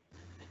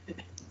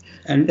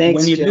 And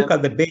Thanks, when you Jim. look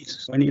at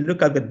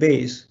the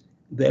base,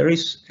 there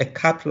is a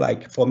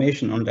cap-like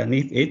formation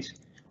underneath it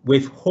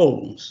with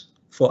holes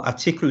for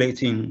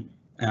articulating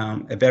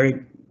a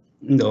very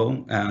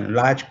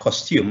large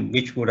costume,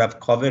 which would have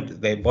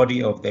covered the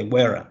body of the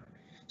wearer.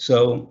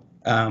 So,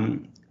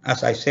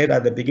 as I said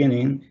at the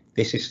beginning,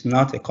 this is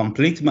not a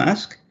complete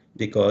mask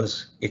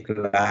because it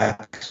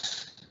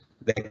lacks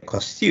the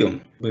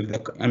costume.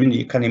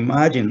 You can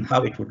imagine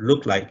how it would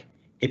look like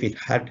if it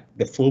had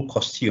the full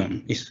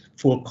costume, its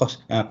full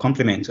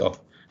complement of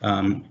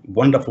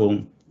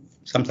wonderful,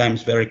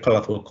 sometimes very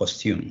colorful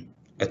costume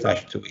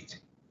attached to it.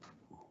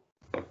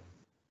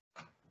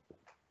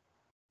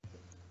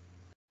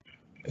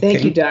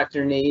 Thank you,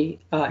 Dr. Nii.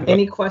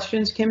 Any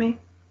questions, Kimmy?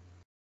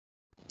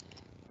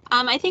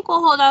 I think we'll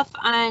hold off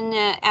on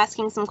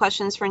asking some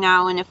questions for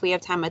now, and if we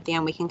have time at the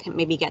end, we can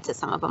maybe get to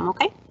some of them,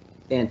 okay?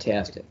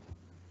 Fantastic.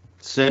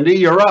 Cindy,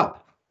 you're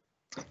up.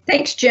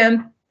 Thanks,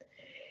 Jim.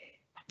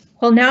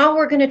 Well, now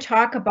we're going to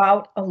talk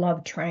about a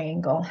love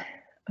triangle.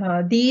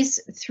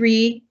 These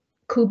three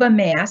Kuba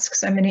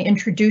masks, I'm going to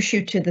introduce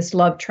you to this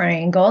love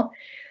triangle.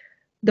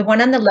 The one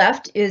on the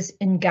left is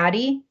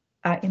Ngati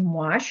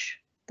Imwash.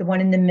 The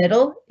one in the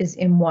middle is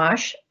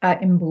Imwash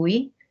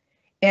Imbui.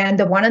 And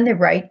the one on the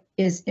right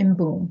is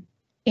Imboom.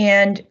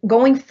 And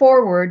going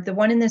forward, the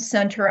one in the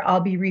center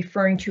I'll be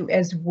referring to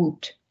as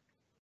Woot.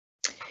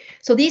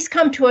 So these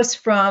come to us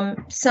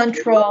from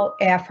Central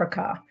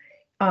Africa.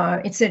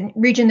 It's a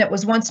region that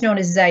was once known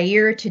as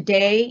Zaire.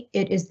 Today,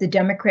 it is the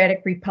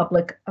Democratic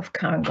Republic of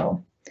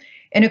Congo.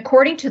 And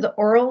according to the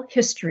oral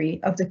history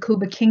of the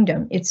Kuba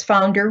Kingdom, its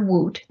founder,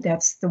 Woot,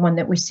 that's the one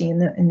that we see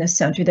in the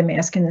center, the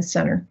mask in the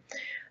center,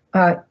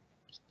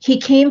 he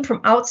came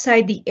from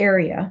outside the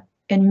area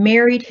and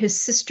married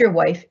his sister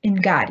wife,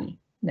 Ngati.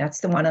 That's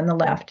the one on the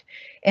left.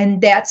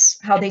 And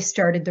that's how they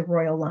started the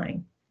royal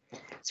line.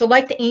 So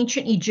like the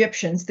ancient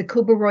Egyptians, the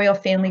Kuba royal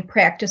family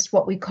practiced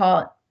what we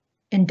call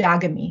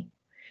endogamy.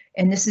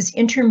 And this is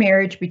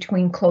intermarriage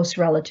between close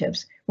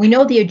relatives. We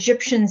know the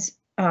Egyptians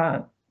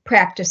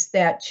practiced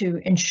that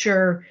to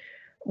ensure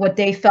what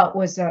they felt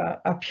was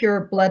a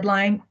pure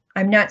bloodline.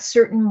 I'm not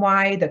certain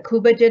why the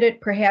Kuba did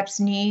it. Perhaps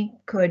Nii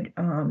could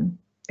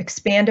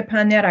expand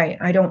upon that.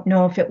 I don't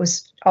know if it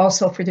was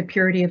also for the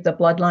purity of the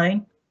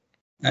bloodline.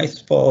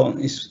 It's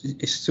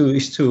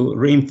to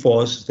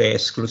reinforce the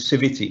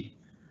exclusivity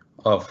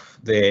of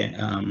the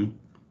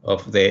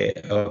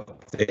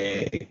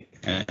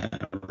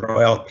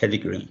royal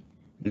pedigree.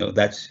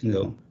 That's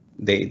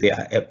they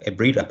are a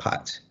breed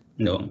apart,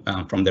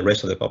 from the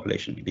rest of the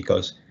population,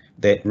 because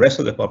the rest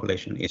of the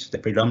population is the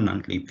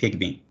predominantly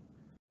pygmy,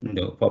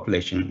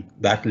 population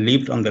that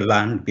lived on the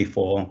land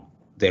before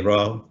the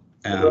royal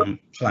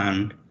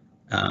clan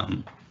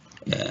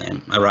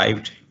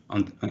arrived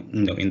on,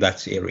 in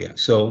that area.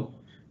 So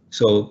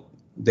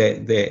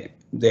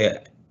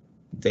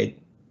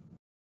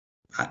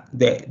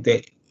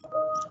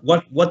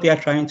what they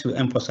are trying to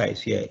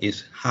emphasize here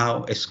is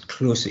how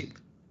exclusive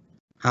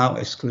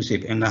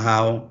and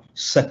how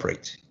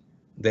separate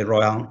the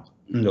royal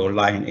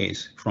line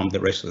is from the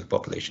rest of the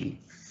population,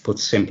 put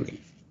simply.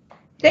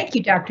 Thank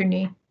you, Dr.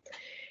 Nii.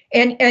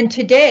 And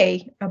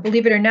today,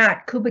 believe it or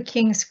not, Kuba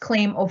kings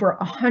claim over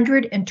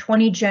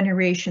 120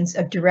 generations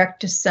of direct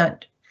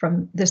descent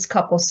from this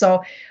couple.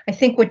 So I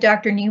think what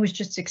Dr. Nii was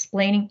just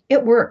explaining,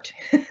 it worked.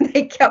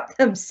 They kept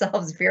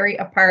themselves very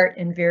apart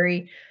and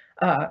very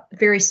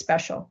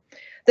special.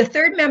 The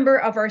third member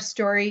of our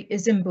story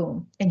is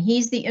Mboom, and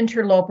he's the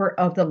interloper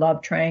of the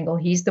love triangle.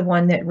 He's the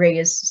one that Ray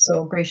is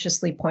so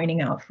graciously pointing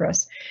out for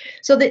us.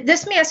 So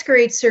this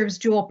masquerade serves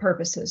dual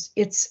purposes.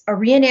 It's a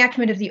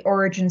reenactment of the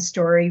origin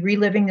story,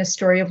 reliving the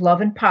story of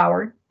love and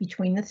power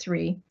between the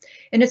three.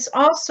 And it's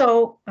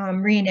also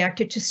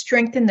reenacted to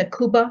strengthen the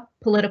Kuba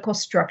political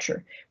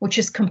structure, which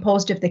is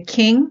composed of the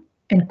king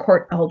and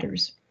court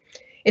elders.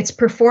 It's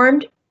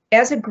performed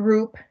as a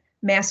group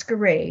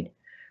masquerade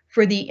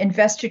for the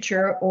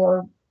investiture,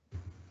 or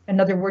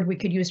another word we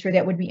could use for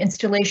that would be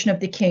installation of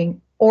the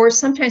king, or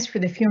sometimes for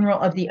the funeral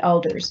of the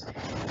elders.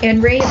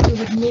 And Ray, if we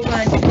would move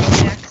on to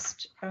the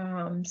next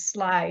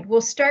slide,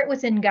 we'll start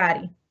with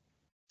Ngati.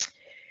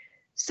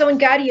 So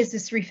Ngati is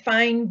this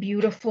refined,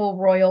 beautiful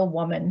royal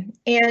woman.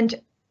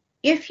 And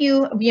if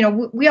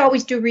we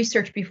always do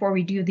research before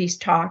we do these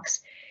talks.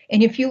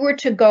 And if you were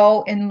to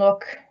go and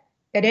look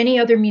at any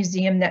other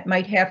museum that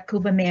might have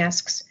Kuba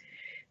masks,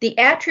 the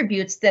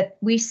attributes that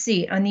we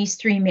see on these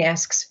three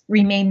masks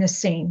remain the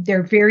same.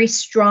 They're very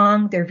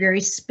strong, they're very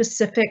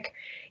specific.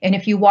 And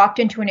if you walked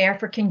into an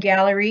African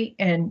gallery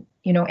and,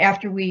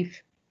 after we've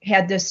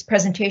had this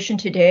presentation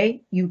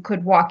today, you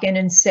could walk in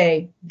and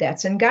say,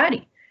 that's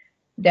Ngati,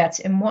 that's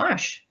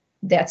Mwash,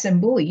 that's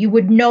Mbui. You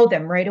would know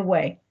them right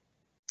away.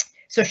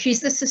 So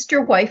she's the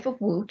sister wife of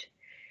Woot.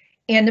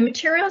 And the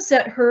materials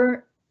that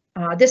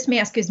this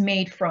mask is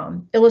made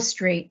from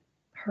illustrate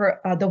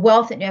the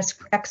wealth and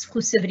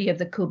exclusivity of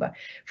the Kuba.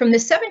 From the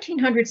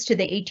 1700s to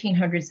the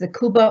 1800s, the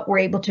Kuba were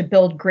able to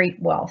build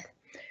great wealth.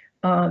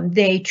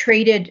 They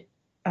traded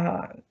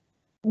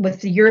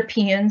with the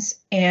Europeans,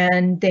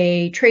 and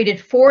they traded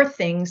for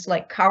things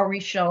like cowrie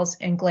shells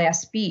and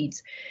glass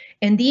beads.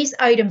 And these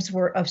items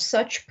were of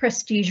such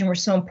prestige and were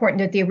so important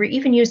that they were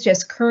even used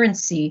as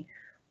currency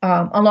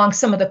along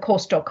some of the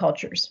coastal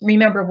cultures.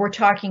 Remember, we're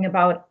talking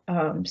about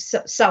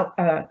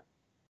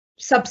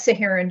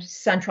sub-Saharan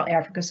Central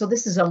Africa, so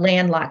this is a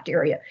landlocked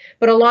area.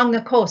 But along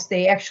the coast,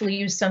 they actually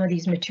use some of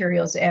these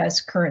materials as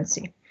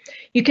currency.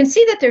 You can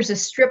see that there's a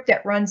strip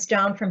that runs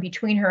down from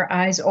between her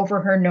eyes,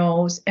 over her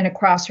nose, and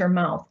across her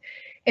mouth.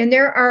 And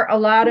there are a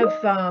lot of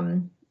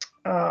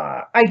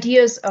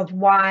ideas of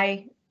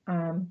why,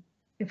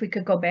 if we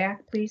could go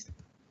back, please.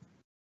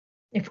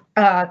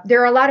 There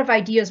are a lot of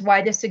ideas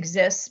why this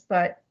exists,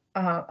 but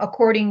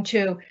according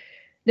to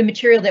the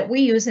material that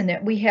we use and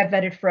that we have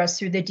vetted for us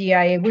through the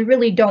DIA, we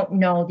really don't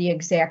know the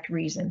exact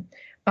reason.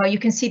 You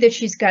can see that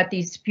she's got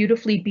these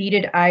beautifully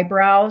beaded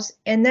eyebrows,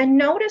 and then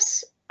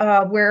notice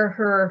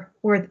where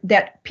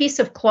that piece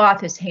of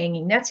cloth is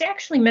hanging. That's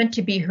actually meant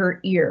to be her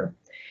ear.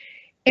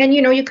 And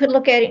you could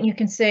look at it and you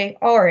can say,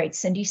 all right,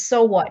 Cindy,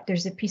 so what?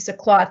 There's a piece of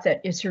cloth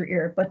that is her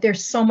ear, but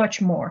there's so much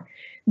more.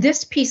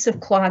 This piece of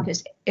cloth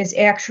is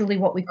actually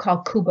what we call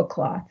Kuba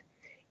cloth.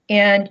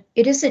 And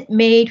it isn't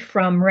made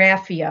from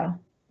raffia,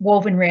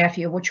 woven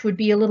raffia, which would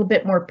be a little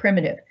bit more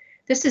primitive.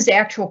 This is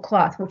actual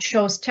cloth, which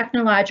shows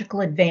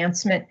technological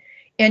advancement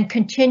and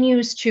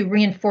continues to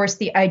reinforce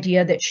the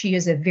idea that she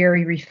is a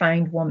very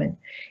refined woman.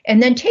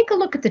 And then take a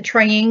look at the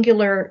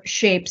triangular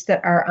shapes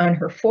that are on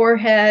her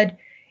forehead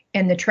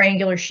and the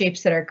triangular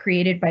shapes that are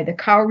created by the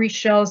cowrie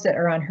shells that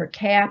are on her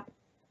cap.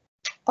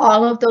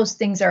 All of those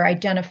things are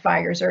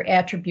identifiers or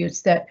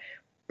attributes that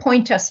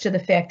point us to the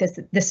fact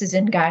that this is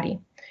Ngati.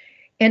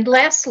 And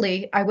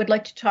lastly, I would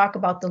like to talk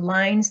about the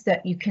lines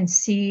that you can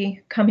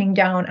see coming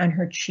down on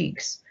her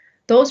cheeks.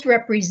 Those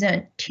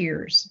represent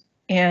tears.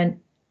 And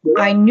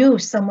I knew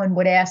someone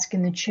would ask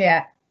in the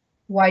chat,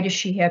 why does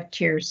she have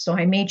tears? So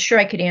I made sure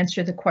I could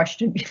answer the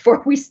question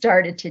before we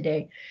started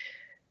today.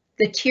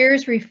 The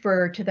tears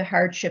refer to the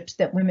hardships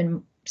that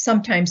women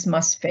sometimes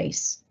must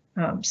face.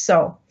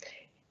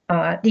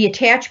 The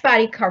attached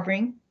body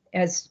covering,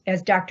 as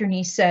Dr.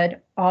 Nii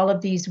said, all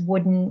of these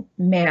wooden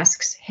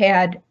masks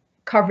had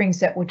coverings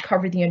that would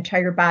cover the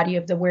entire body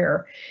of the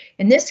wearer.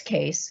 In this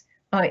case,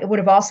 it would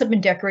have also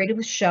been decorated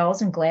with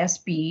shells and glass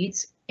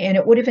beads, and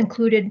it would have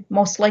included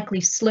most likely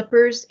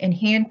slippers and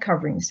hand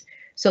coverings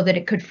so that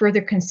it could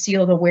further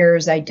conceal the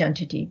wearer's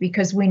identity,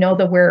 because we know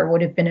the wearer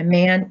would have been a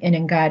man, and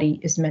Ngati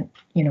is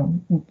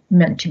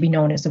meant to be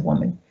known as a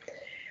woman.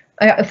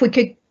 If we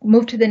could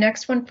move to the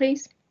next one,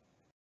 please.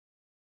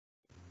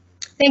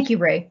 Thank you,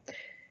 Ray.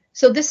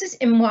 So this is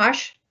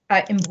Imwash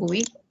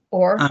Mbui,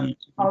 or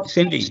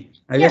Cindy,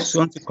 I just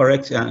want to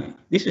correct.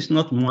 This is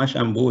not Mwash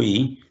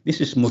Mbui. This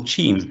is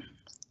Muchim.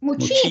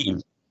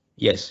 Muchim.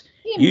 Yes.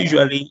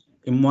 Usually,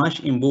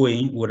 Mwash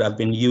Mbui would have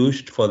been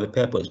used for the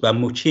purpose, but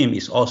Muchim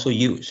is also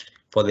used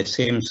for the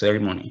same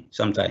ceremony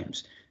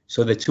sometimes.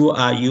 So the two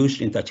are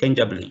used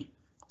interchangeably.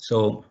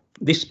 So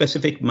this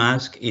specific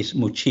mask is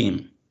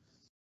Muchim.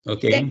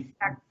 Okay.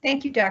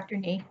 Thank you, Dr.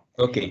 Nii.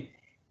 Okay.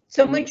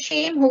 So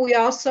Muchim, who we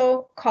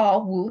also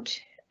call Woot,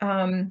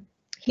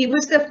 he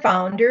was the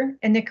founder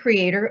and the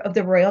creator of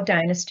the royal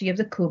dynasty of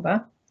the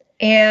Kuba.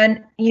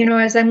 And,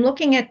 as I'm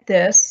looking at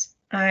this,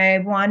 I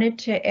wanted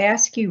to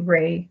ask you,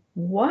 Ray,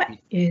 what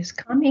is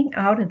coming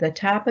out of the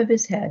top of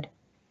his head?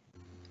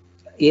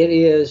 It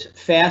is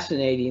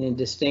fascinating and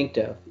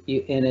distinctive.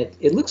 And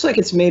it looks like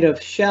it's made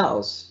of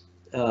shells,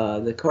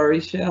 the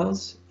cowrie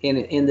shells,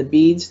 and the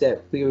beads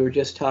that we were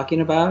just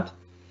talking about.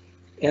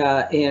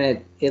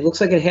 And it looks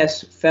like it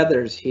has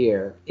feathers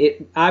here.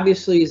 It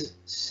obviously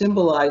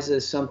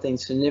symbolizes something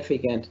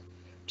significant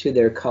to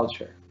their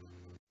culture.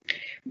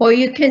 Well,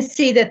 you can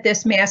see that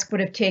this mask would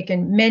have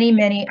taken many,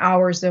 many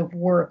hours of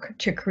work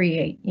to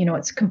create.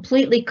 It's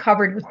completely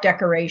covered with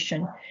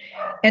decoration.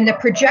 And the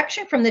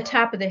projection from the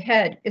top of the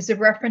head is a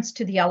reference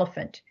to the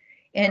elephant.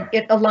 And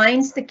it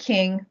aligns the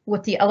king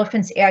with the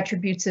elephant's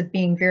attributes of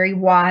being very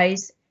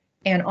wise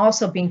and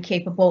also being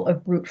capable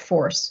of brute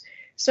force.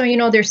 So,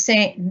 they're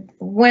saying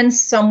when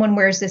someone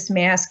wears this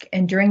mask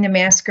and during the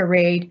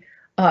masquerade,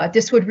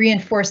 this would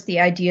reinforce the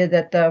idea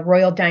that the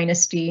royal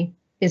dynasty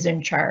is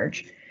in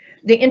charge.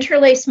 The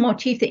interlaced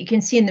motif that you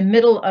can see in the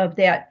middle of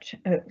that,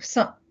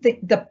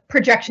 the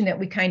projection that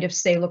we kind of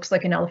say looks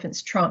like an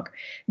elephant's trunk,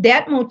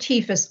 that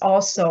motif is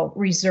also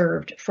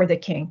reserved for the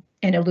king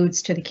and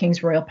alludes to the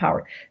king's royal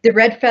power. The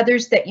red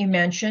feathers that you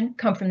mentioned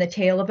come from the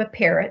tail of a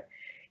parrot,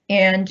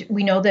 and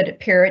we know that a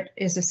parrot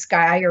is a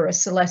sky or a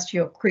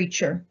celestial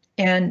creature.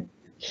 And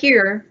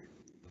here,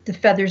 the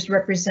feathers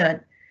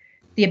represent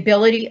the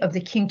ability of the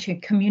king to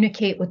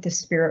communicate with the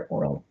spirit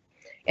world.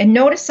 And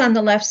notice on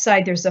the left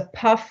side, there's a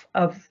puff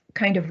of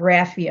kind of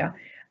raffia.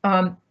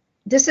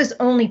 This is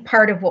only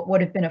part of what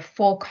would have been a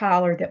full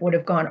collar that would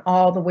have gone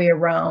all the way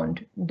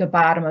around the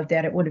bottom of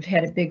that. It would have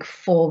had a big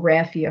full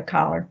raffia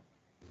collar.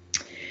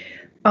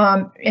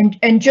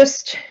 And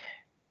just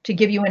to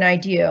give you an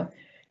idea,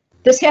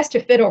 this has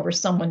to fit over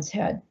someone's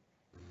head.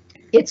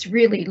 It's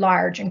really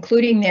large,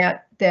 including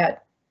that the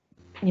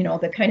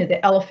kind of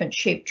the elephant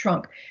shaped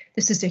trunk.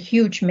 This is a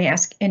huge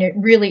mask, and it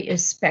really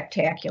is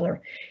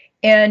spectacular.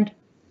 And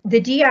the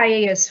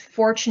DIA is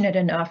fortunate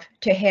enough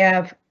to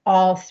have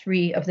all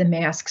three of the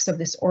masks of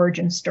this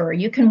origin story.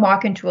 You can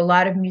walk into a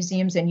lot of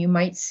museums and you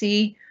might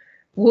see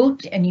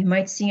Woot and you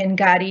might see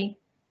Ngati,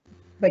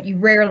 but you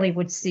rarely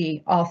would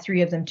see all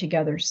three of them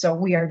together. So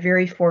we are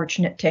very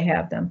fortunate to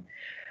have them.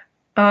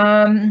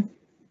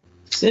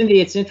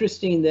 Cindy, it's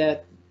interesting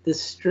that this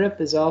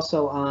strip is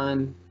also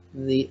on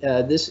the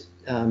this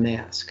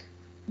mask.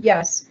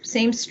 Yes,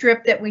 same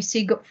strip that we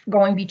see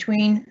going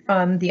between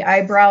the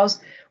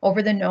eyebrows,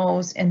 over the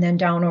nose, and then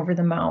down over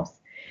the mouth.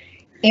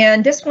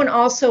 And this one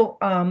also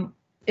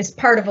is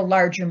part of a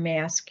larger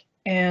mask.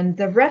 And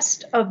the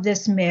rest of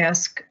this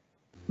mask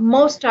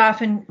most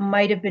often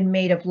might have been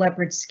made of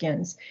leopard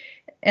skins.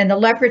 And the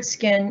leopard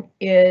skin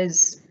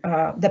is,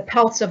 the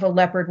pelts of a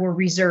leopard were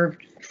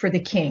reserved for the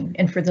king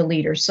and for the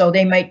leader. So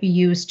they might be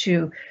used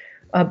to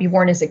be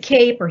worn as a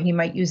cape, or he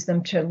might use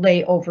them to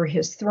lay over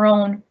his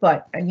throne,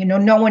 but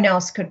no one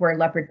else could wear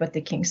leopard but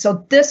the king.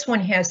 So this one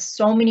has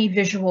so many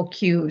visual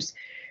cues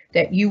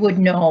that you would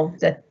know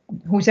that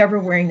who's ever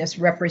wearing this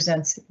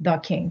represents the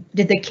king.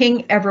 Did the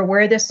king ever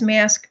wear this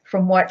mask?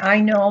 From what I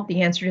know,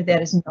 the answer to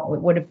that is no. It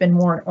would have been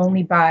worn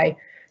only by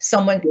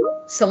someone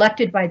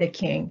selected by the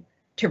king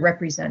to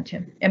represent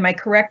him. Am I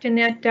correct in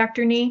that,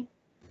 Dr. Nii?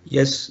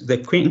 Yes, the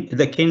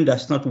king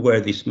does not wear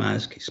this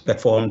mask. It's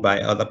performed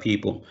by other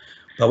people.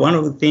 But one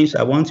of the things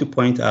I want to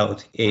point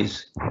out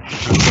is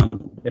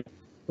the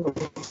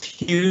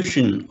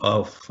fusion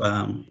of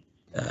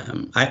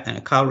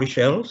cowrie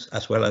shells,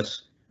 as well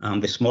as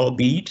the small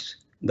beads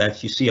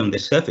that you see on the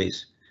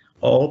surface,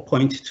 all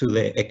point to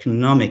the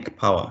economic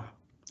power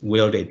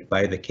wielded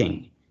by the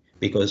king,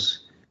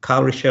 because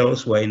cowrie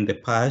shells were in the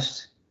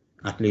past,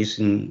 at least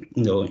in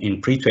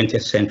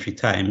pre-20th century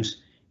times,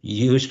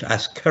 used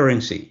as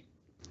currency.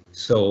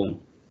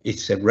 So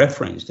it's a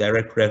reference,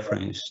 direct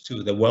reference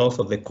to the wealth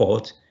of the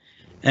court.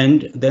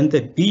 And then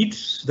the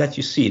beads that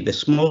you see, the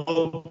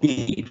small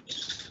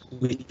beads,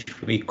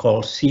 which we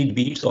call seed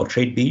beads or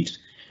trade beads,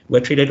 were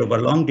traded over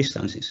long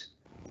distances,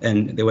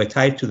 and they were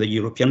tied to the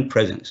European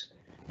presence.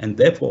 And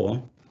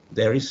therefore,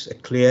 there is a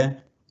clear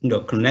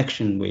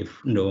connection with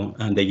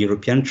the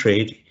European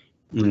trade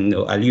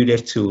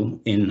alluded to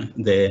in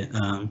the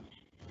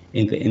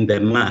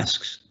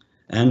masks.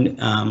 And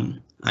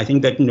I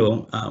think that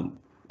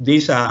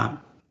these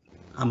are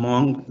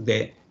among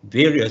the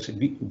various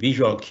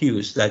visual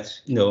cues that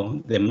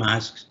the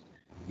mask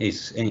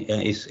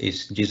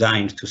is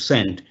designed to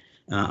send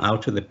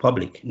out to the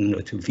public,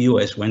 to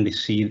viewers when they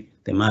see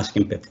the mask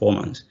in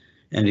performance.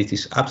 And it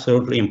is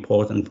absolutely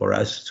important for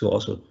us to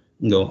also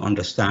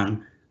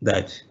understand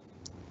that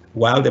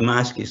while the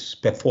mask is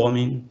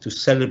performing to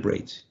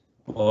celebrate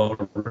or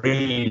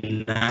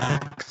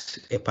reenact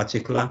a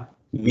particular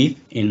myth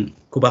in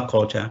Cuba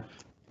culture,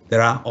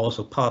 there are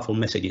also powerful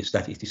messages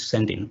that it is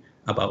sending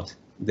about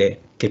the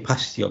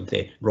capacity of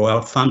the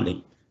royal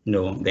family,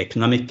 the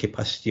economic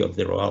capacity of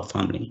the royal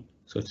family,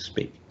 so to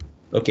speak.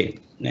 Okay,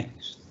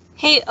 next.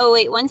 Hey, oh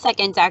wait, 1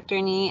 second, Dr.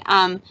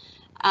 Nii.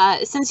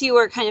 Since you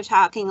were kind of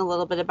talking a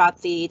little bit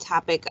about the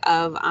topic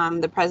of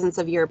the presence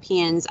of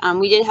Europeans,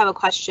 we did have a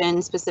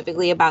question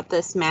specifically about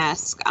this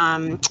mask,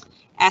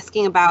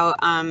 asking about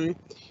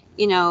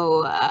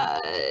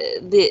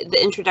the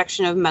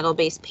introduction of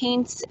metal-based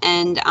paints,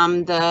 and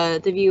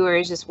the viewer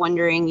is just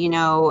wondering,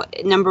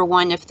 number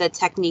one, if the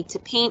technique to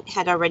paint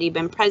had already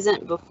been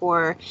present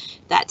before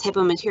that type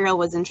of material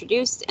was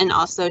introduced, and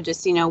also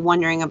just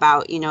wondering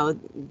about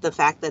the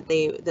fact that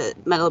the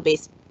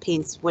metal-based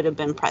paints would have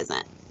been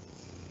present.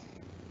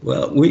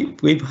 Well,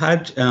 we've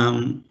had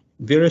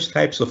various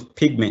types of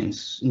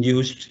pigments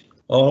used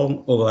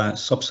all over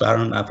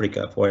sub-Saharan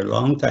Africa for a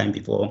long time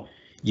before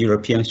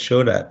Europeans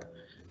showed up.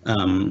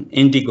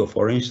 Indigo,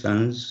 for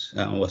instance,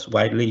 was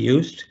widely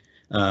used,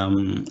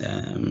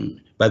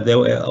 but there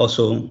were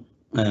also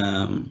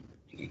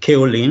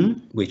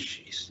kaolin,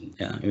 which is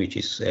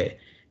a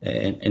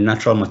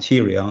natural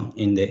material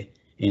in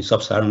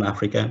sub-Saharan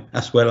Africa,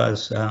 as well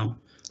as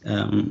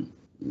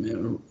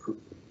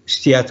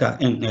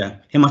steatite and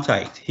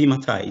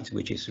hematite,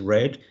 which is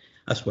red,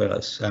 as well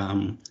as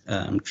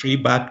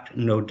tree-bark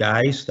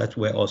dyes that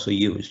were also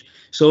used.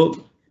 So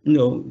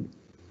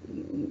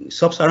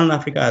sub-Saharan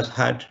Africa has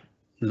had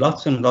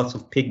lots and lots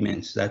of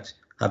pigments that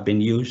have been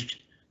used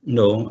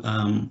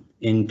in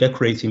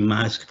decorating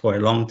masks for a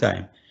long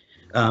time.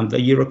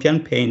 The European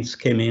paints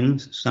came in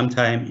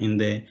sometime in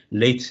the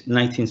late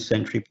 19th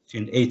century.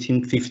 Between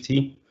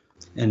 1850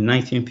 and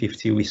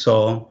 1950, we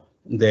saw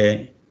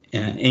the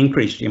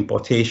increased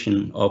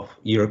importation of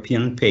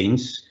European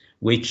paints,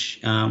 which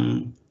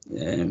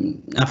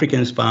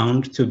Africans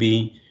found to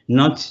be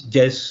not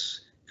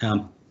just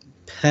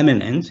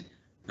permanent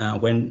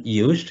when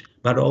used,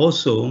 but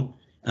also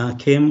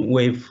came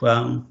with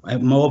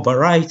more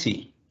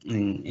variety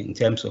in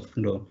terms of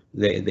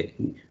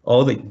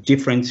all the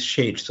different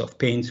shades of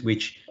paints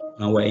which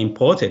were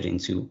imported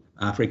into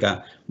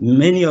Africa.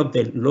 Many of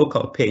the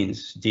local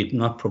paints did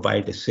not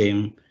provide the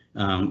same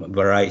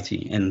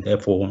variety, and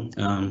therefore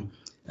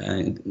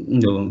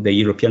the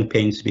European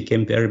paints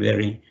became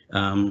very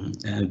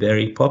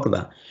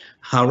popular.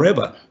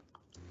 However,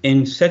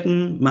 in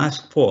certain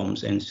mask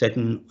forms and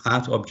certain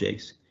art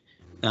objects,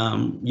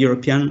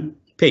 European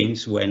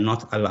paints were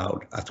not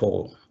allowed at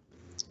all,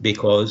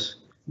 because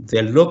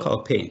the local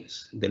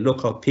paints, the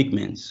local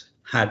pigments,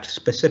 had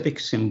specific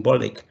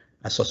symbolic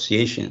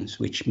associations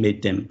which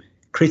made them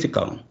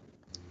critical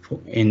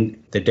in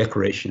the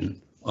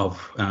decoration of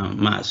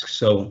masks.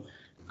 So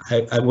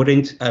I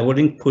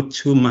wouldn't put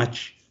too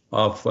much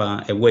of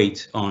a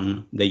weight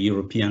on the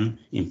European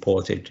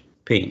imported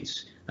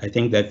paints. I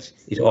think that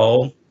it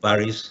all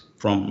varies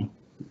from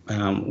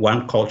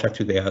one culture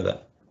to the other.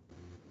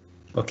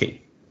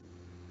 Okay.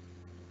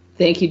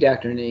 Thank you,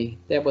 Dr. Nii.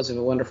 That was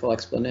a wonderful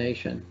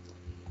explanation.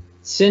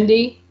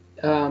 Cindy,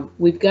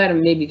 we've got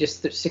maybe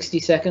just 60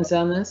 seconds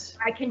on this.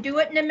 I can do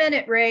it in a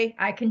minute, Ray.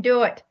 I can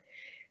do it.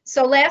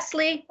 So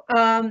lastly,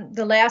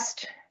 the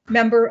last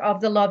member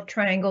of the love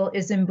triangle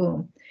is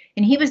Mboom,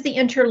 and he was the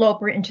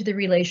interloper into the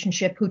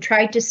relationship who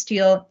tried to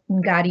steal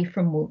Ngati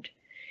from Woot.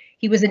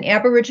 He was an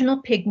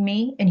Aboriginal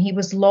pygmy, and he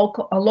was a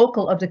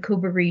local of the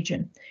Cuba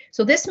region.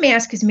 So this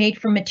mask is made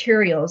from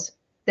materials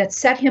that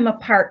set him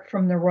apart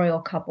from the royal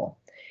couple,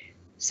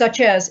 such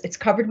as it's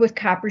covered with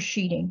copper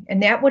sheeting,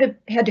 and that would have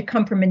had to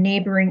come from a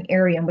neighboring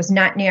area and was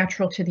not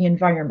natural to the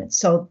environment.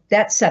 So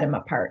that set him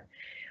apart.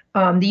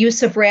 The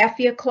use of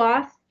raffia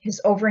cloth,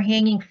 his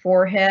overhanging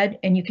forehead,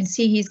 and you can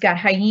see he's got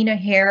hyena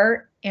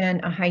hair and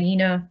a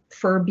hyena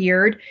fur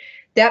beard.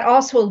 That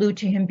also allude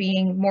to him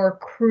being more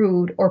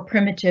crude or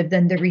primitive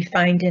than the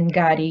refined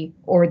Ngati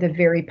or the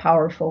very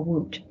powerful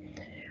Woot.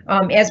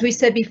 As we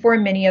said before,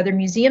 many other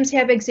museums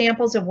have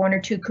examples of 1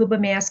 or 2 Cuba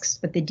masks,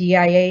 but the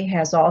DIA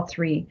has all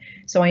 3.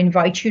 So I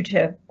invite you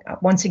to,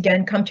 once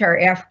again, come to our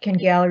African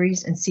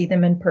galleries and see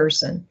them in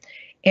person.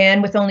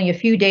 And with only a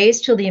few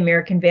days till the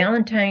American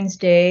Valentine's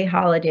Day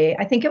holiday,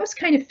 I think it was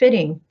kind of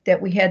fitting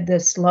that we had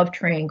this love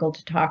triangle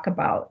to talk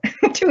about.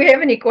 Do we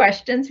have any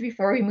questions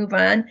before we move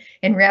on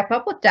and wrap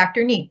up with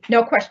Dr. Nii?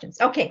 No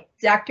questions. Okay,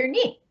 Dr.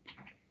 Nii.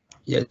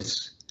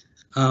 Yes.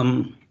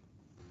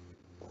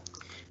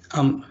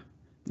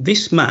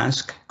 This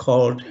mask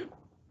called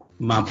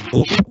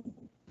Mabu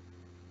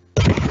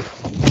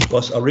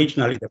was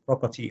originally the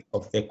property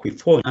of the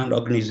Quarcoopome, an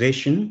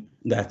organization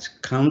that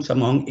counts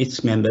among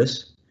its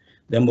members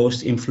the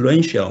most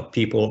influential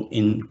people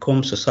in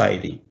Com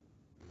society.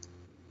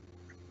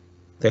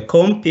 The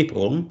Com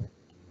people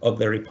of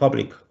the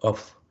Republic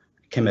of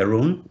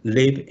Cameroon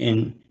live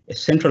in a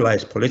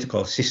centralized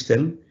political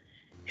system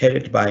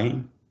headed by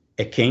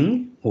a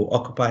king who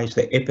occupies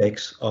the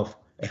apex of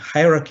a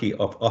hierarchy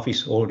of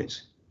office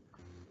holders.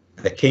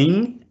 The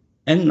king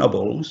and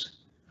nobles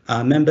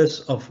are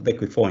members of the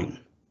Quarcoopome,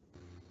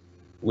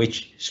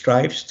 which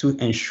strives to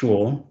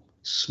ensure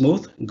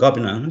smooth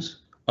governance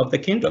of the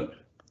kingdom.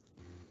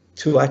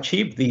 To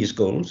achieve these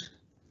goals,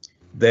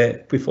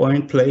 the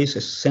Quarcoopome plays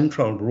a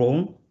central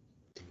role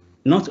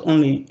not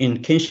only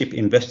in kinship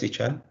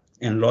investiture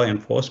and law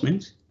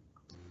enforcement,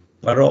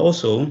 but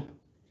also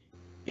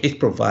it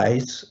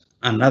provides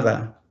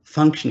another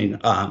functioning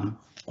arm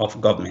of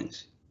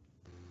government.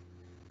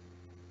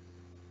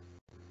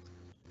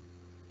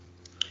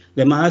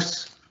 The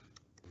mask,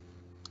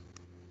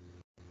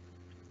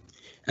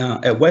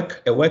 a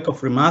work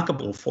of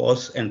remarkable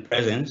force and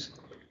presence,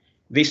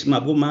 this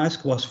Mabu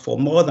mask was for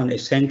more than a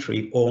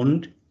century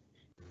owned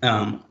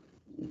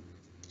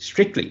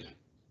strictly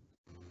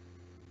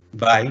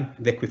by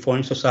the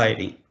Quarcoopome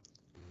society.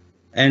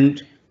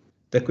 And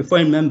the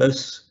Quarcoopome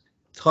members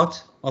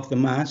thought of the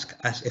mask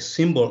as a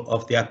symbol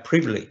of their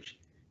privilege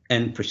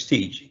and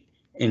prestige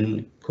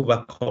in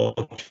Cuba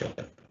culture.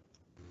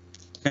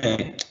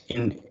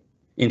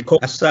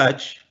 As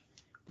such,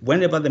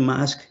 whenever the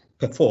mask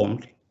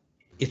performed,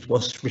 it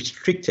was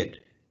restricted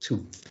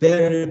to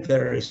very,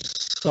 very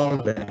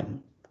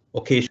solemn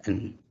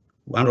occasions.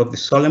 One of the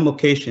solemn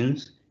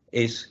occasions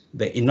is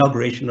the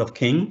inauguration of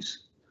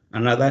kings.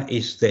 Another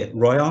is the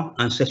royal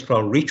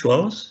ancestral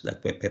rituals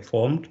that were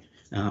performed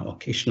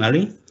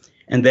occasionally.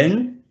 And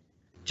then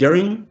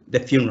during the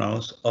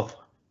funerals of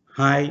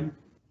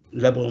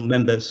high-level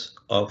members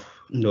of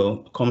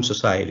Com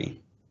society.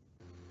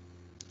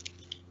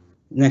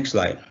 Next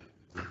slide.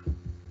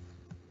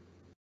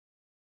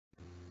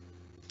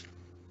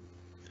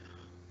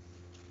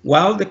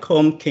 While the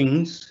Com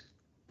kingship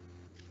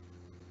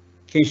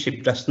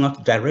does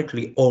not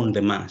directly own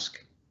the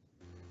mask,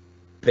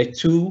 the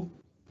two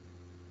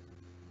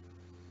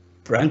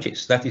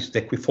branches, that is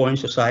the Quarcoopome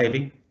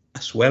society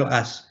as well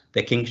as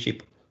the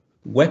kingship,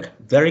 work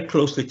very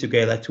closely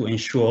together to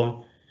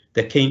ensure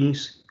the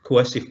king's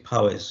coercive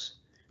powers.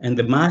 And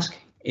the mask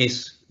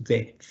is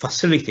the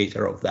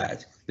facilitator of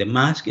that. The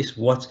mask is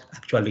what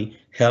actually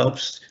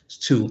helps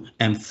to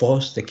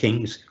enforce the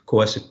king's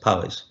coercive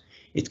powers.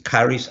 It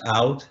carries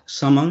out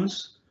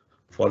summons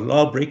for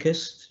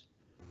lawbreakers,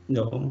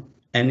 and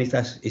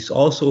it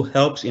also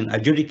helps in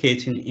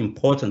adjudicating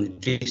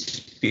important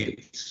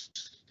disputes.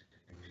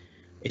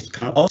 It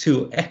can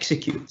also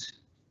execute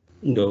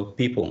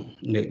people.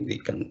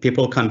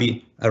 People can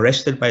be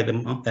arrested by the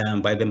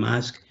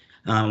mask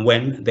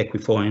when the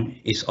Quarcoopome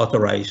is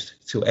authorized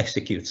to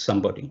execute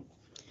somebody.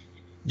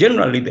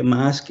 Generally, the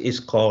mask is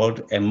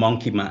called a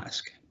monkey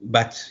mask,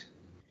 but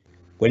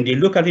when you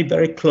look at it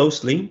very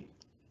closely,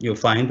 you'll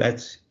find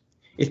that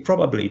it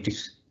probably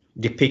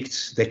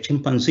depicts the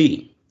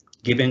chimpanzee,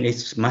 given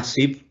its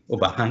massive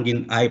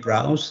overhanging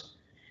eyebrows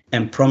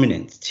and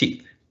prominent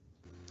teeth.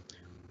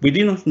 We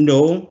do not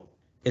know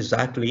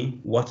exactly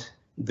what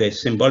the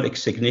symbolic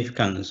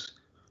significance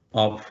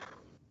of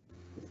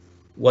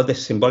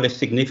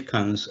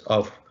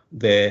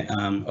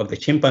the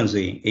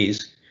chimpanzee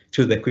is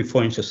to the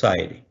Quarcoopome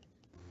society.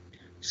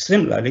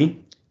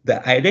 Similarly,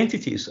 the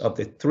identities of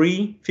the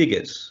three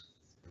figures,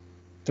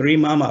 three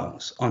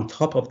mammals on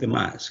top of the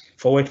mask,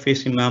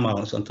 forward-facing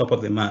mammals on top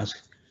of the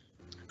mask,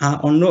 are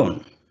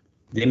unknown.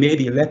 They may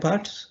be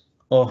leopards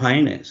or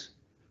hyenas.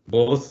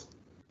 Both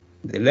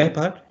the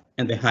leopard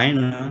and the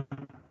hyena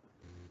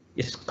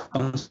is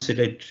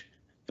considered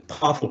a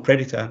powerful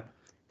predator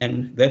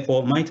and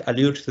therefore might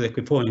allude to the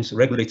Quarcoopome's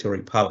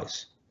regulatory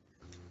powers.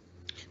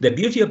 The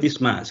beauty of this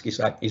mask is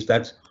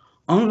that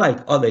unlike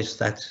others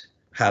that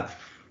have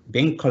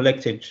been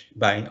collected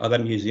by other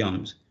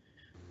museums,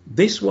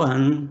 this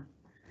one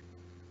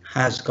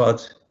has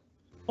got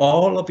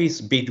all of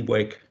its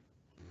beadwork,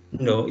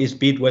 its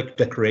beadwork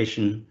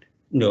decoration,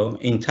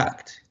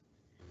 intact.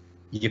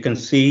 You can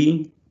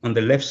see on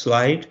the left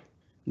slide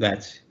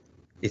that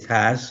it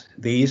has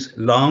these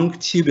long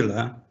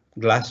tubular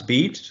glass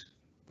beads,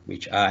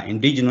 which are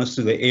indigenous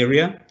to the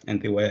area,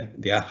 and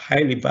they are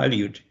highly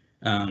valued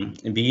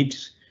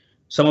beads.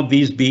 Some of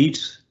these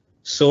beads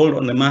sold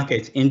on the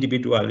market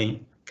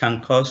individually can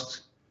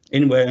cost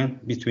anywhere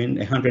between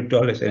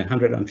 $100 and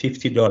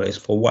 $150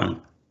 for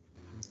one.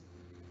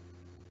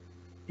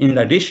 In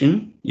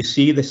addition, you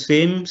see the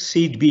same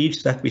seed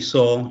beads that we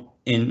saw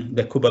in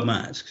the Cuba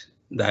masks.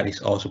 That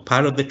is also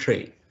part of the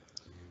trade.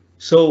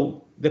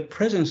 So the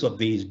presence of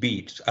these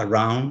beads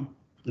around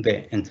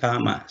the entire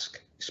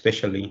mask,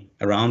 especially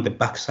around the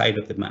backside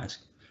of the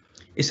mask,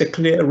 is a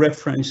clear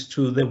reference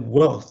to the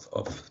wealth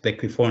of the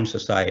Quarcoopome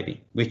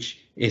society,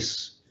 which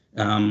is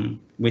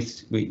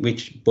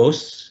which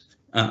boasts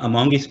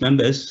among its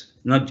members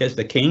not just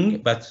the king,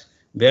 but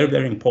very,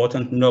 very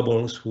important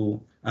nobles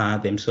who are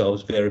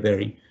themselves very,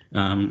 very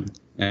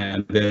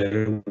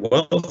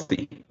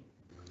wealthy.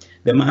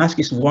 The mask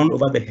is worn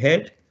over the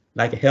head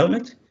like a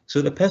helmet,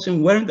 so the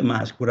person wearing the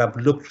mask would have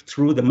looked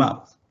through the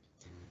mouth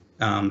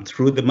behind,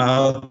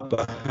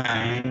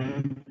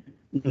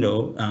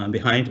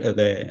 behind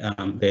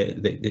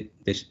the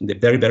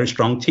very, very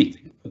strong teeth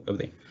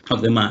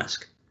of the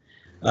mask.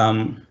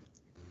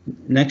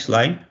 Next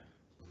slide.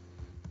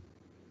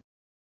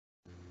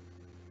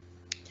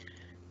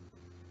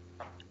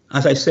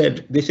 As I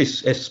said, this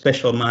is a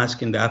special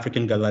mask in the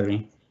African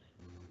gallery,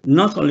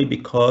 not only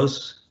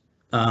because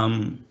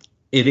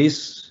it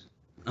is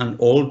an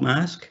old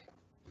mask,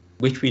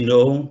 which we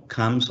know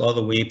comes all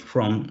the way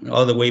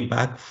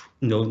back,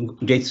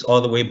 dates all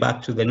the way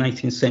back to the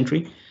 19th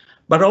century,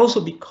 but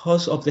also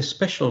because of the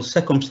special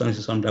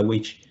circumstances under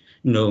which,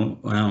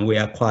 we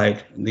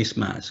acquired this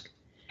mask.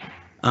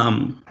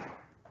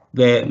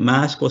 The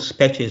mask was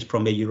purchased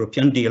from a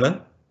European dealer,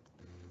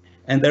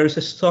 and there is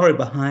a story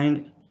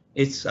behind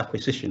its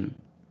acquisition.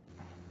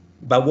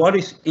 But what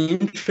is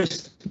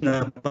interesting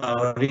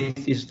about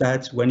it is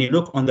that when you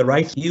look on the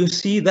right, you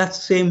see that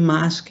same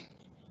mask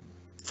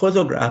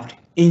photographed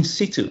in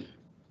situ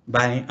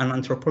by an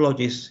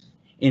anthropologist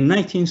in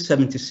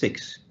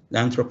 1976. The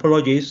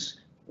anthropologist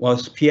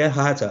was Pierre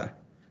Hatter,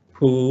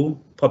 who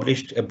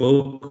published a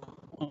book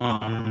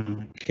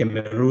on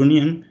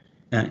Cameroonian,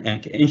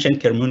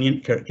 ancient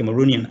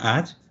Cameroonian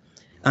art,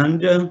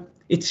 and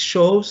it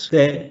shows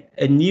a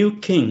new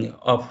king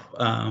of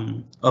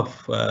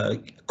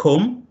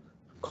Combe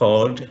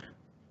called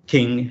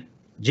King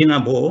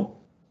Jinabo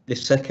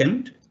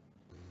II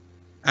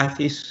at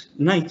his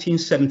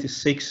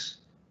 1976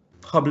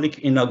 public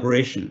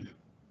inauguration.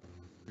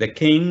 The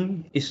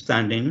king is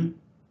standing.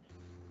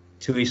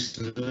 To his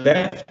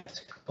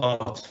left or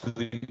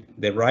to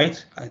the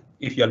right,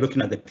 if you're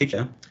looking at the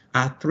picture,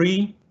 are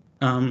three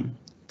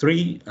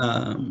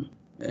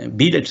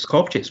beaded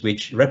sculptures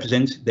which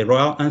represent the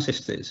royal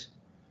ancestors.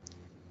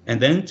 And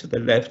then to the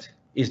left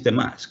is the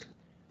mask.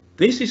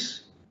 This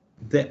is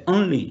the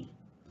only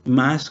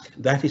mask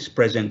that is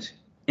present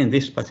in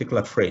this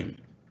particular frame.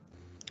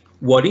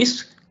 What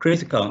is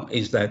critical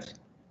is that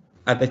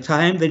at the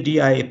time the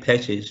DIA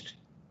purchased,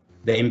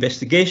 the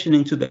investigation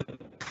into the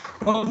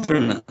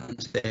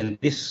provenance, and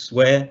this is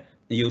where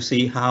you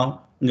see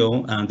how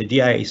the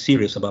DIA is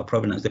serious about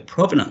provenance. The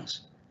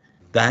provenance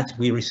that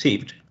we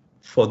received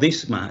for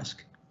this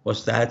mask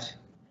was that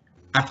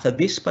after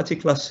this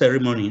particular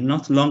ceremony,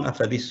 not long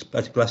after this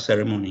particular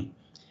ceremony,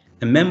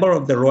 a member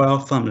of the royal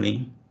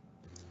family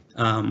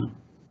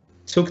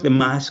took the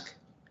mask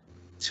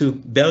to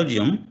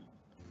Belgium,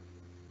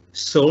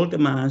 sold the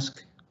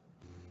mask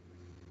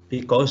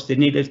because they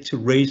needed to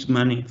raise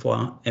money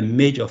for a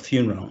major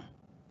funeral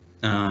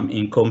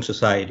in Combe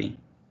society.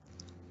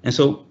 And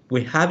so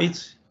we have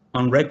it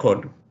on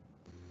record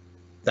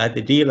that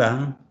the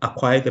dealer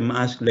acquired the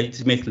mask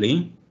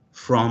legitimately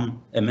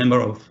from a member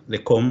of the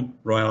Combe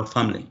royal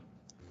family.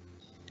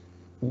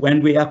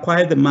 When we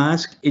acquired the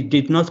mask, it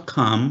did not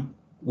come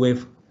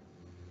with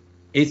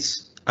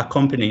its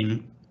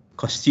accompanying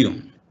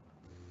costume.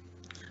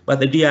 But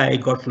the DIA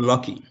got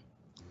lucky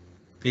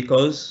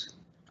because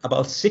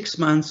about 6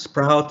 months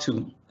prior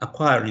to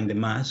acquiring the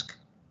mask,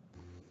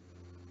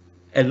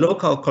 a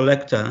local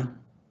collector,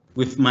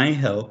 with my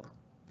help,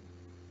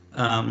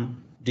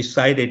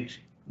 decided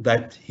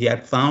that he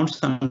had found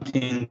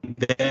something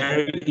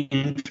very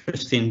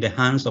interesting in the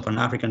hands of an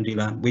African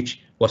dealer,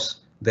 which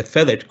was the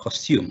feathered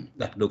costume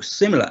that looks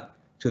similar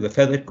to the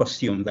feathered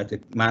costume that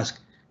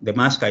the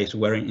masker is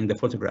wearing in the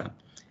photograph.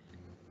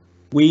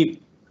 I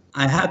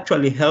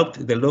actually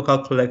helped the local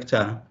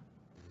collector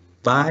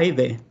buy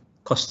the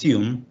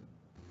costume,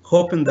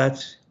 hoping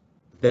that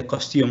the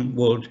costume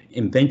would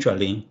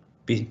eventually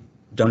be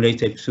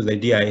donated to the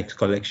DIX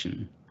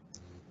collection.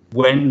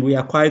 When we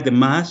acquired the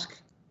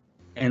mask,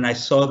 and I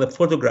saw the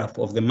photograph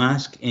of the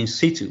mask in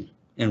situ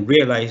and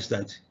realized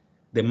that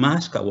the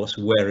masker was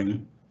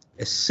wearing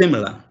a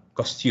similar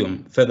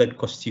costume, feathered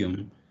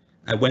costume,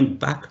 I went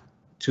back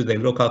to the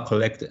local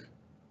collector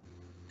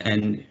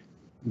and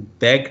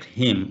begged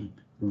him,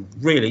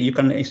 really, you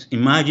can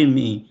imagine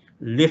me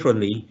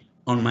literally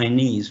on my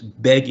knees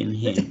begging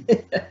him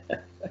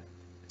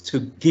to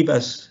give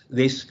us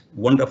this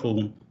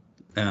wonderful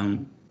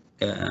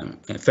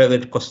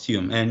feathered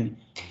costume, and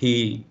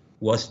he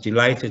was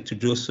delighted to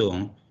do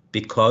so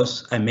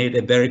because I made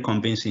a very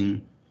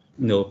convincing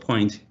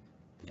point,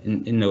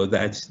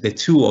 that the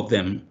two of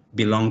them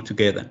belong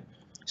together.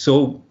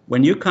 So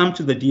when you come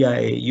to the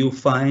DIA, you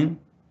find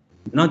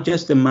not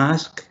just the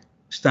mask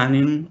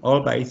standing all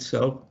by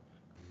itself,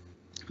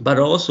 but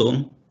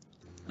also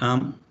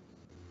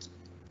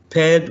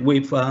paired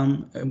with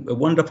a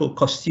wonderful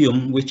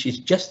costume, which is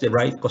just the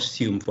right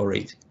costume for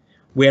it.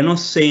 We are not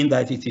saying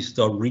that it is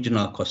the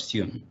original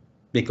costume,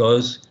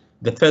 because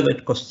the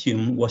feathered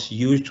costume was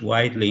used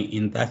widely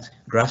in that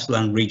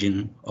grassland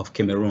region of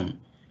Cameroon.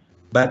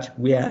 But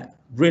we are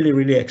really,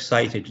 really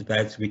excited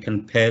that we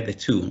can pair the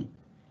two,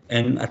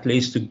 and at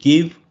least to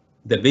give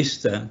the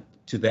visitor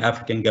to the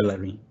African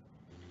gallery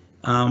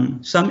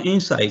some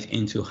insight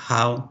into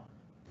how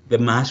the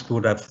mask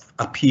would have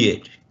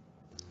appeared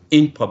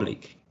in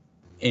public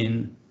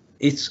in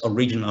its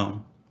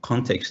original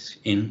context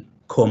in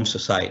Qom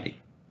society.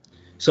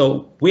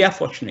 So we are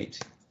fortunate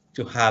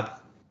to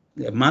have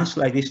a mask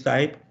like this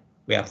type.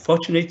 We are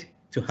fortunate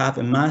to have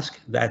a mask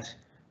that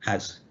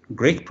has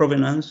great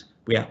provenance.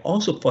 We are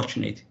also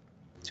fortunate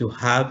to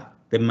have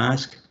the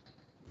mask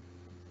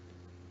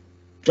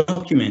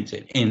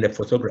documented in the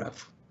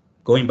photograph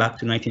going back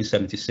to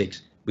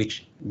 1976,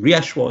 which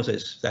reassures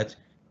us that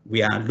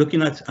we are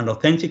looking at an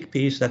authentic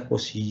piece that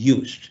was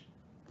used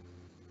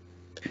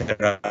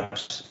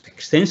perhaps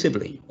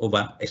extensively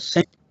over a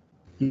century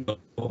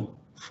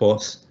for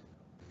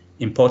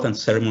important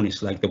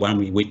ceremonies like the one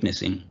we're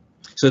witnessing.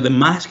 So the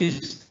mask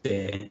is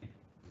there,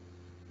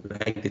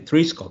 like the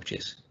three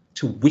sculptures,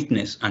 to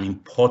witness an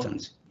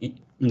important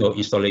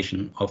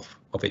installation of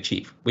a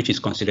chief, which is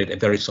considered a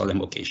very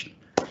solemn occasion.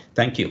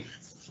 Thank you.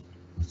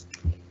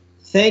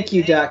 Thank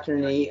you, Dr.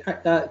 Nii.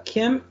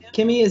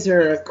 Kimmy, is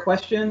there a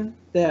question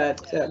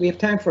that we have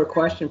time for a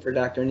question for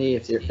Dr. Nii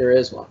if there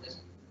is one?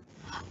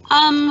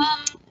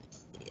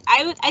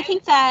 I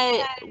think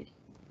that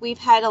we've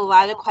had a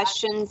lot of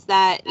questions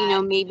that,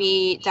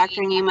 maybe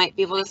Dr. Nii might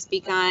be able to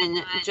speak on,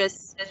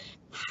 just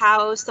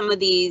how some of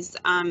these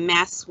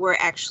masks were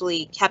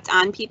actually kept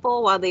on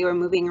people while they were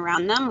moving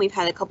around them. We've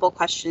had a couple of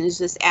questions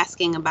just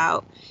asking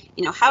about,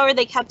 how are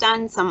they kept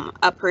on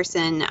a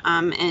person,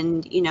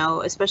 and,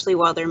 especially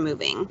while they're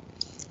moving.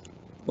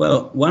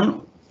 Well,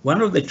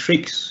 one of the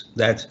tricks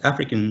that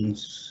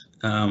Africans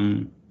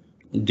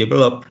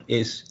develop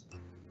is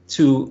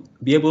to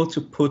be able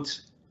to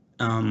put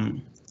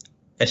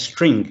a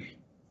string,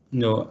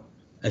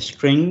 a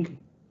string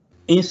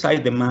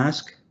inside the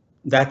mask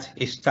that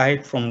is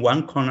tied from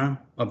one corner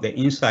of the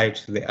inside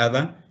to the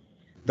other,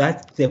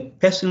 that the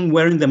person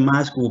wearing the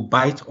mask will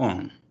bite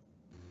on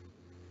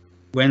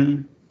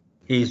when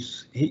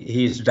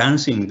he's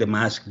dancing the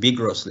mask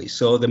vigorously.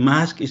 So the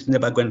mask is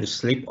never going to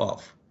slip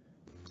off.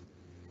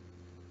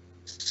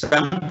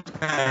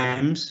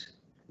 Sometimes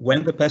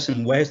when the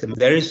person wears them,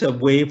 there is a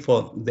way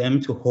for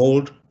them to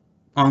hold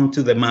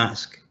onto the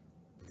mask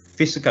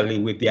physically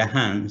with their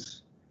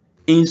hands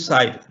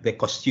inside the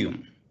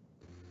costume.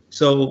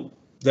 So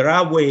there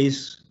are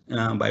ways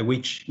by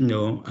which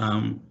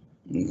the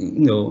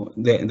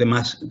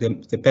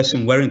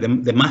person wearing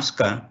the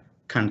masker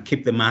can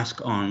keep the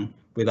mask on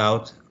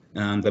without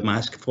the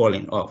mask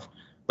falling off.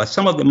 But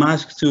some of the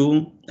masks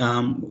too,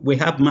 we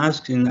have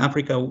masks in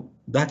Africa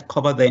that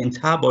cover the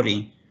entire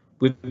body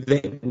with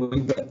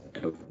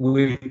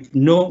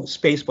no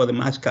space for the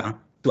masker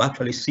to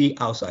actually see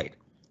outside.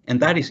 And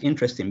that is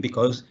interesting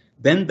because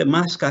then the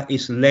masker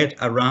is led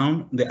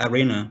around the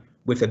arena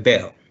with a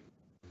bell.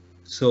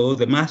 So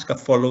the masker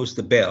follows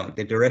the bell,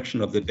 the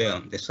direction of the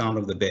bell, the sound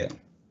of the bell.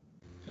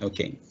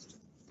 Okay.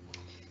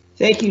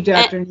 Thank you,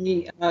 Dr.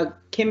 Nii.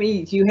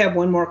 Kimmy, do you have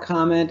one more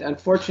comment?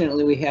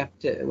 Unfortunately, we have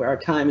to, our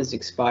time has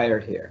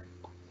expired here.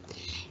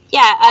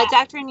 Yeah,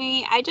 Dr.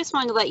 Nii, I just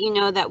wanted to let you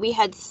know that we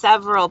had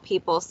several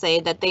people say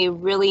that they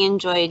really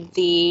enjoyed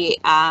the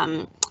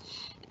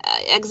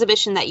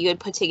exhibition that you had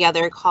put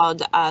together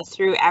called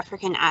Through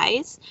African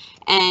Eyes.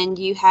 And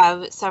you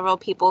have several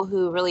people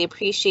who really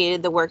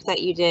appreciated the work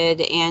that you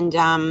did and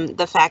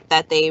the fact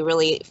that they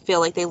really feel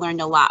like they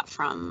learned a lot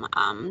from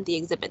the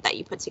exhibit that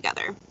you put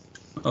together.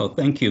 Oh,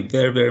 thank you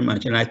very, very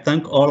much. And I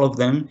thank all of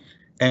them.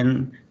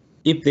 And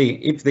if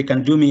they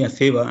can do me a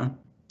favor,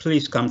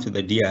 please come to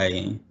the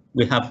DIA.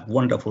 We have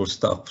wonderful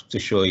stuff to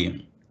show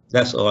you.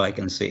 That's all I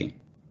can say.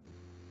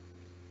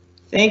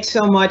 Thanks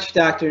so much,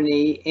 Dr.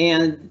 Nii.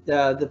 And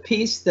the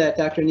piece that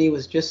Dr. Nii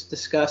was just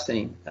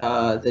discussing,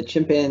 the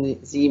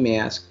chimpanzee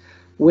mask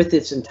with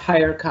its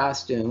entire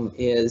costume,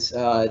 is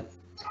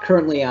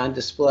currently on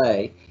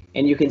display.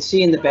 And you can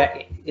see in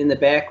the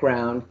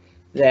background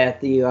that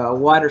the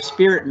water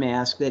spirit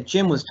mask that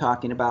Jim was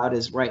talking about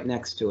is right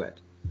next to it.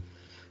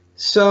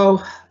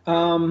 So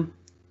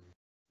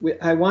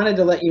I wanted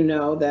to let you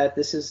know that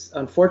this is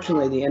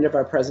unfortunately the end of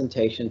our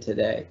presentation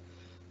today.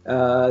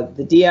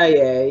 The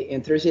DIA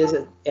and Thursdays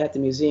at the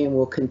Museum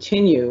will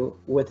continue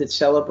with its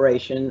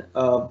celebration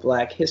of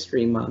Black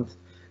History Month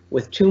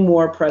with 2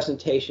 more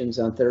presentations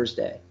on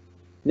Thursday.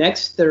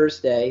 Next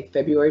Thursday,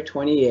 February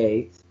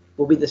 28th,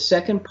 will be the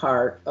second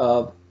part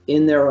of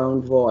In Their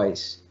Own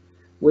Voice,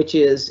 which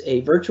is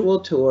a virtual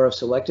tour of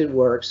selected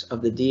works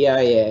of the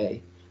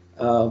DIA,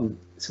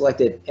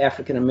 selected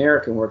African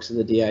American works of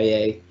the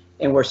DIA.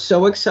 And we're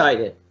so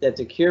excited that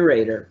the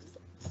curator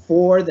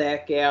for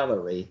that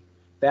gallery,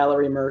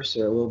 Valerie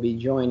Mercer, will be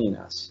joining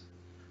us.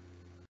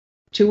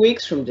 2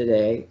 weeks from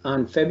today,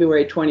 on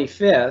February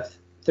 25th,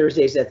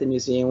 Thursdays at the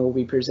Museum will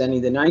be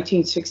presenting the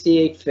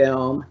 1968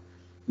 film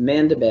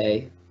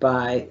Mandabey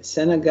by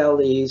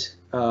Senegalese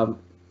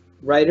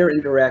writer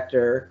and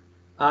director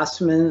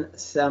Ousmane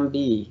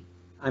Sembène.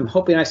 I'm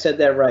hoping I said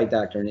that right,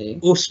 Dr. Nii.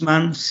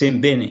 Ousmane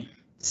Sembène.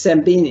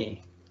 Sembène.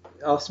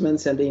 Ousmane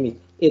Sembène.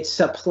 It's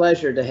a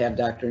pleasure to have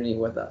Dr. Nii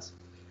with us.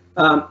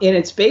 And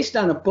it's based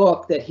on a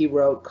book that he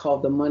wrote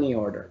called The Money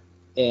Order,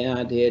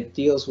 and it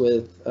deals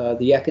with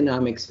the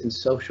economics and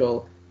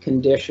social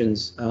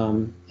conditions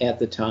at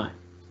the time.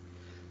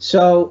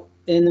 So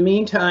in the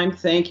meantime,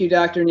 thank you,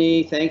 Dr.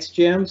 Nii. Thanks,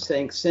 Jim.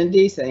 Thanks,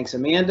 Cindy. Thanks,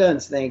 Amanda.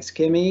 And thanks,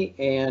 Kimmy.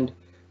 And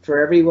for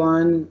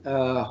everyone,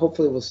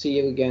 hopefully we'll see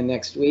you again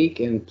next week,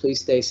 and please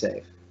stay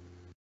safe.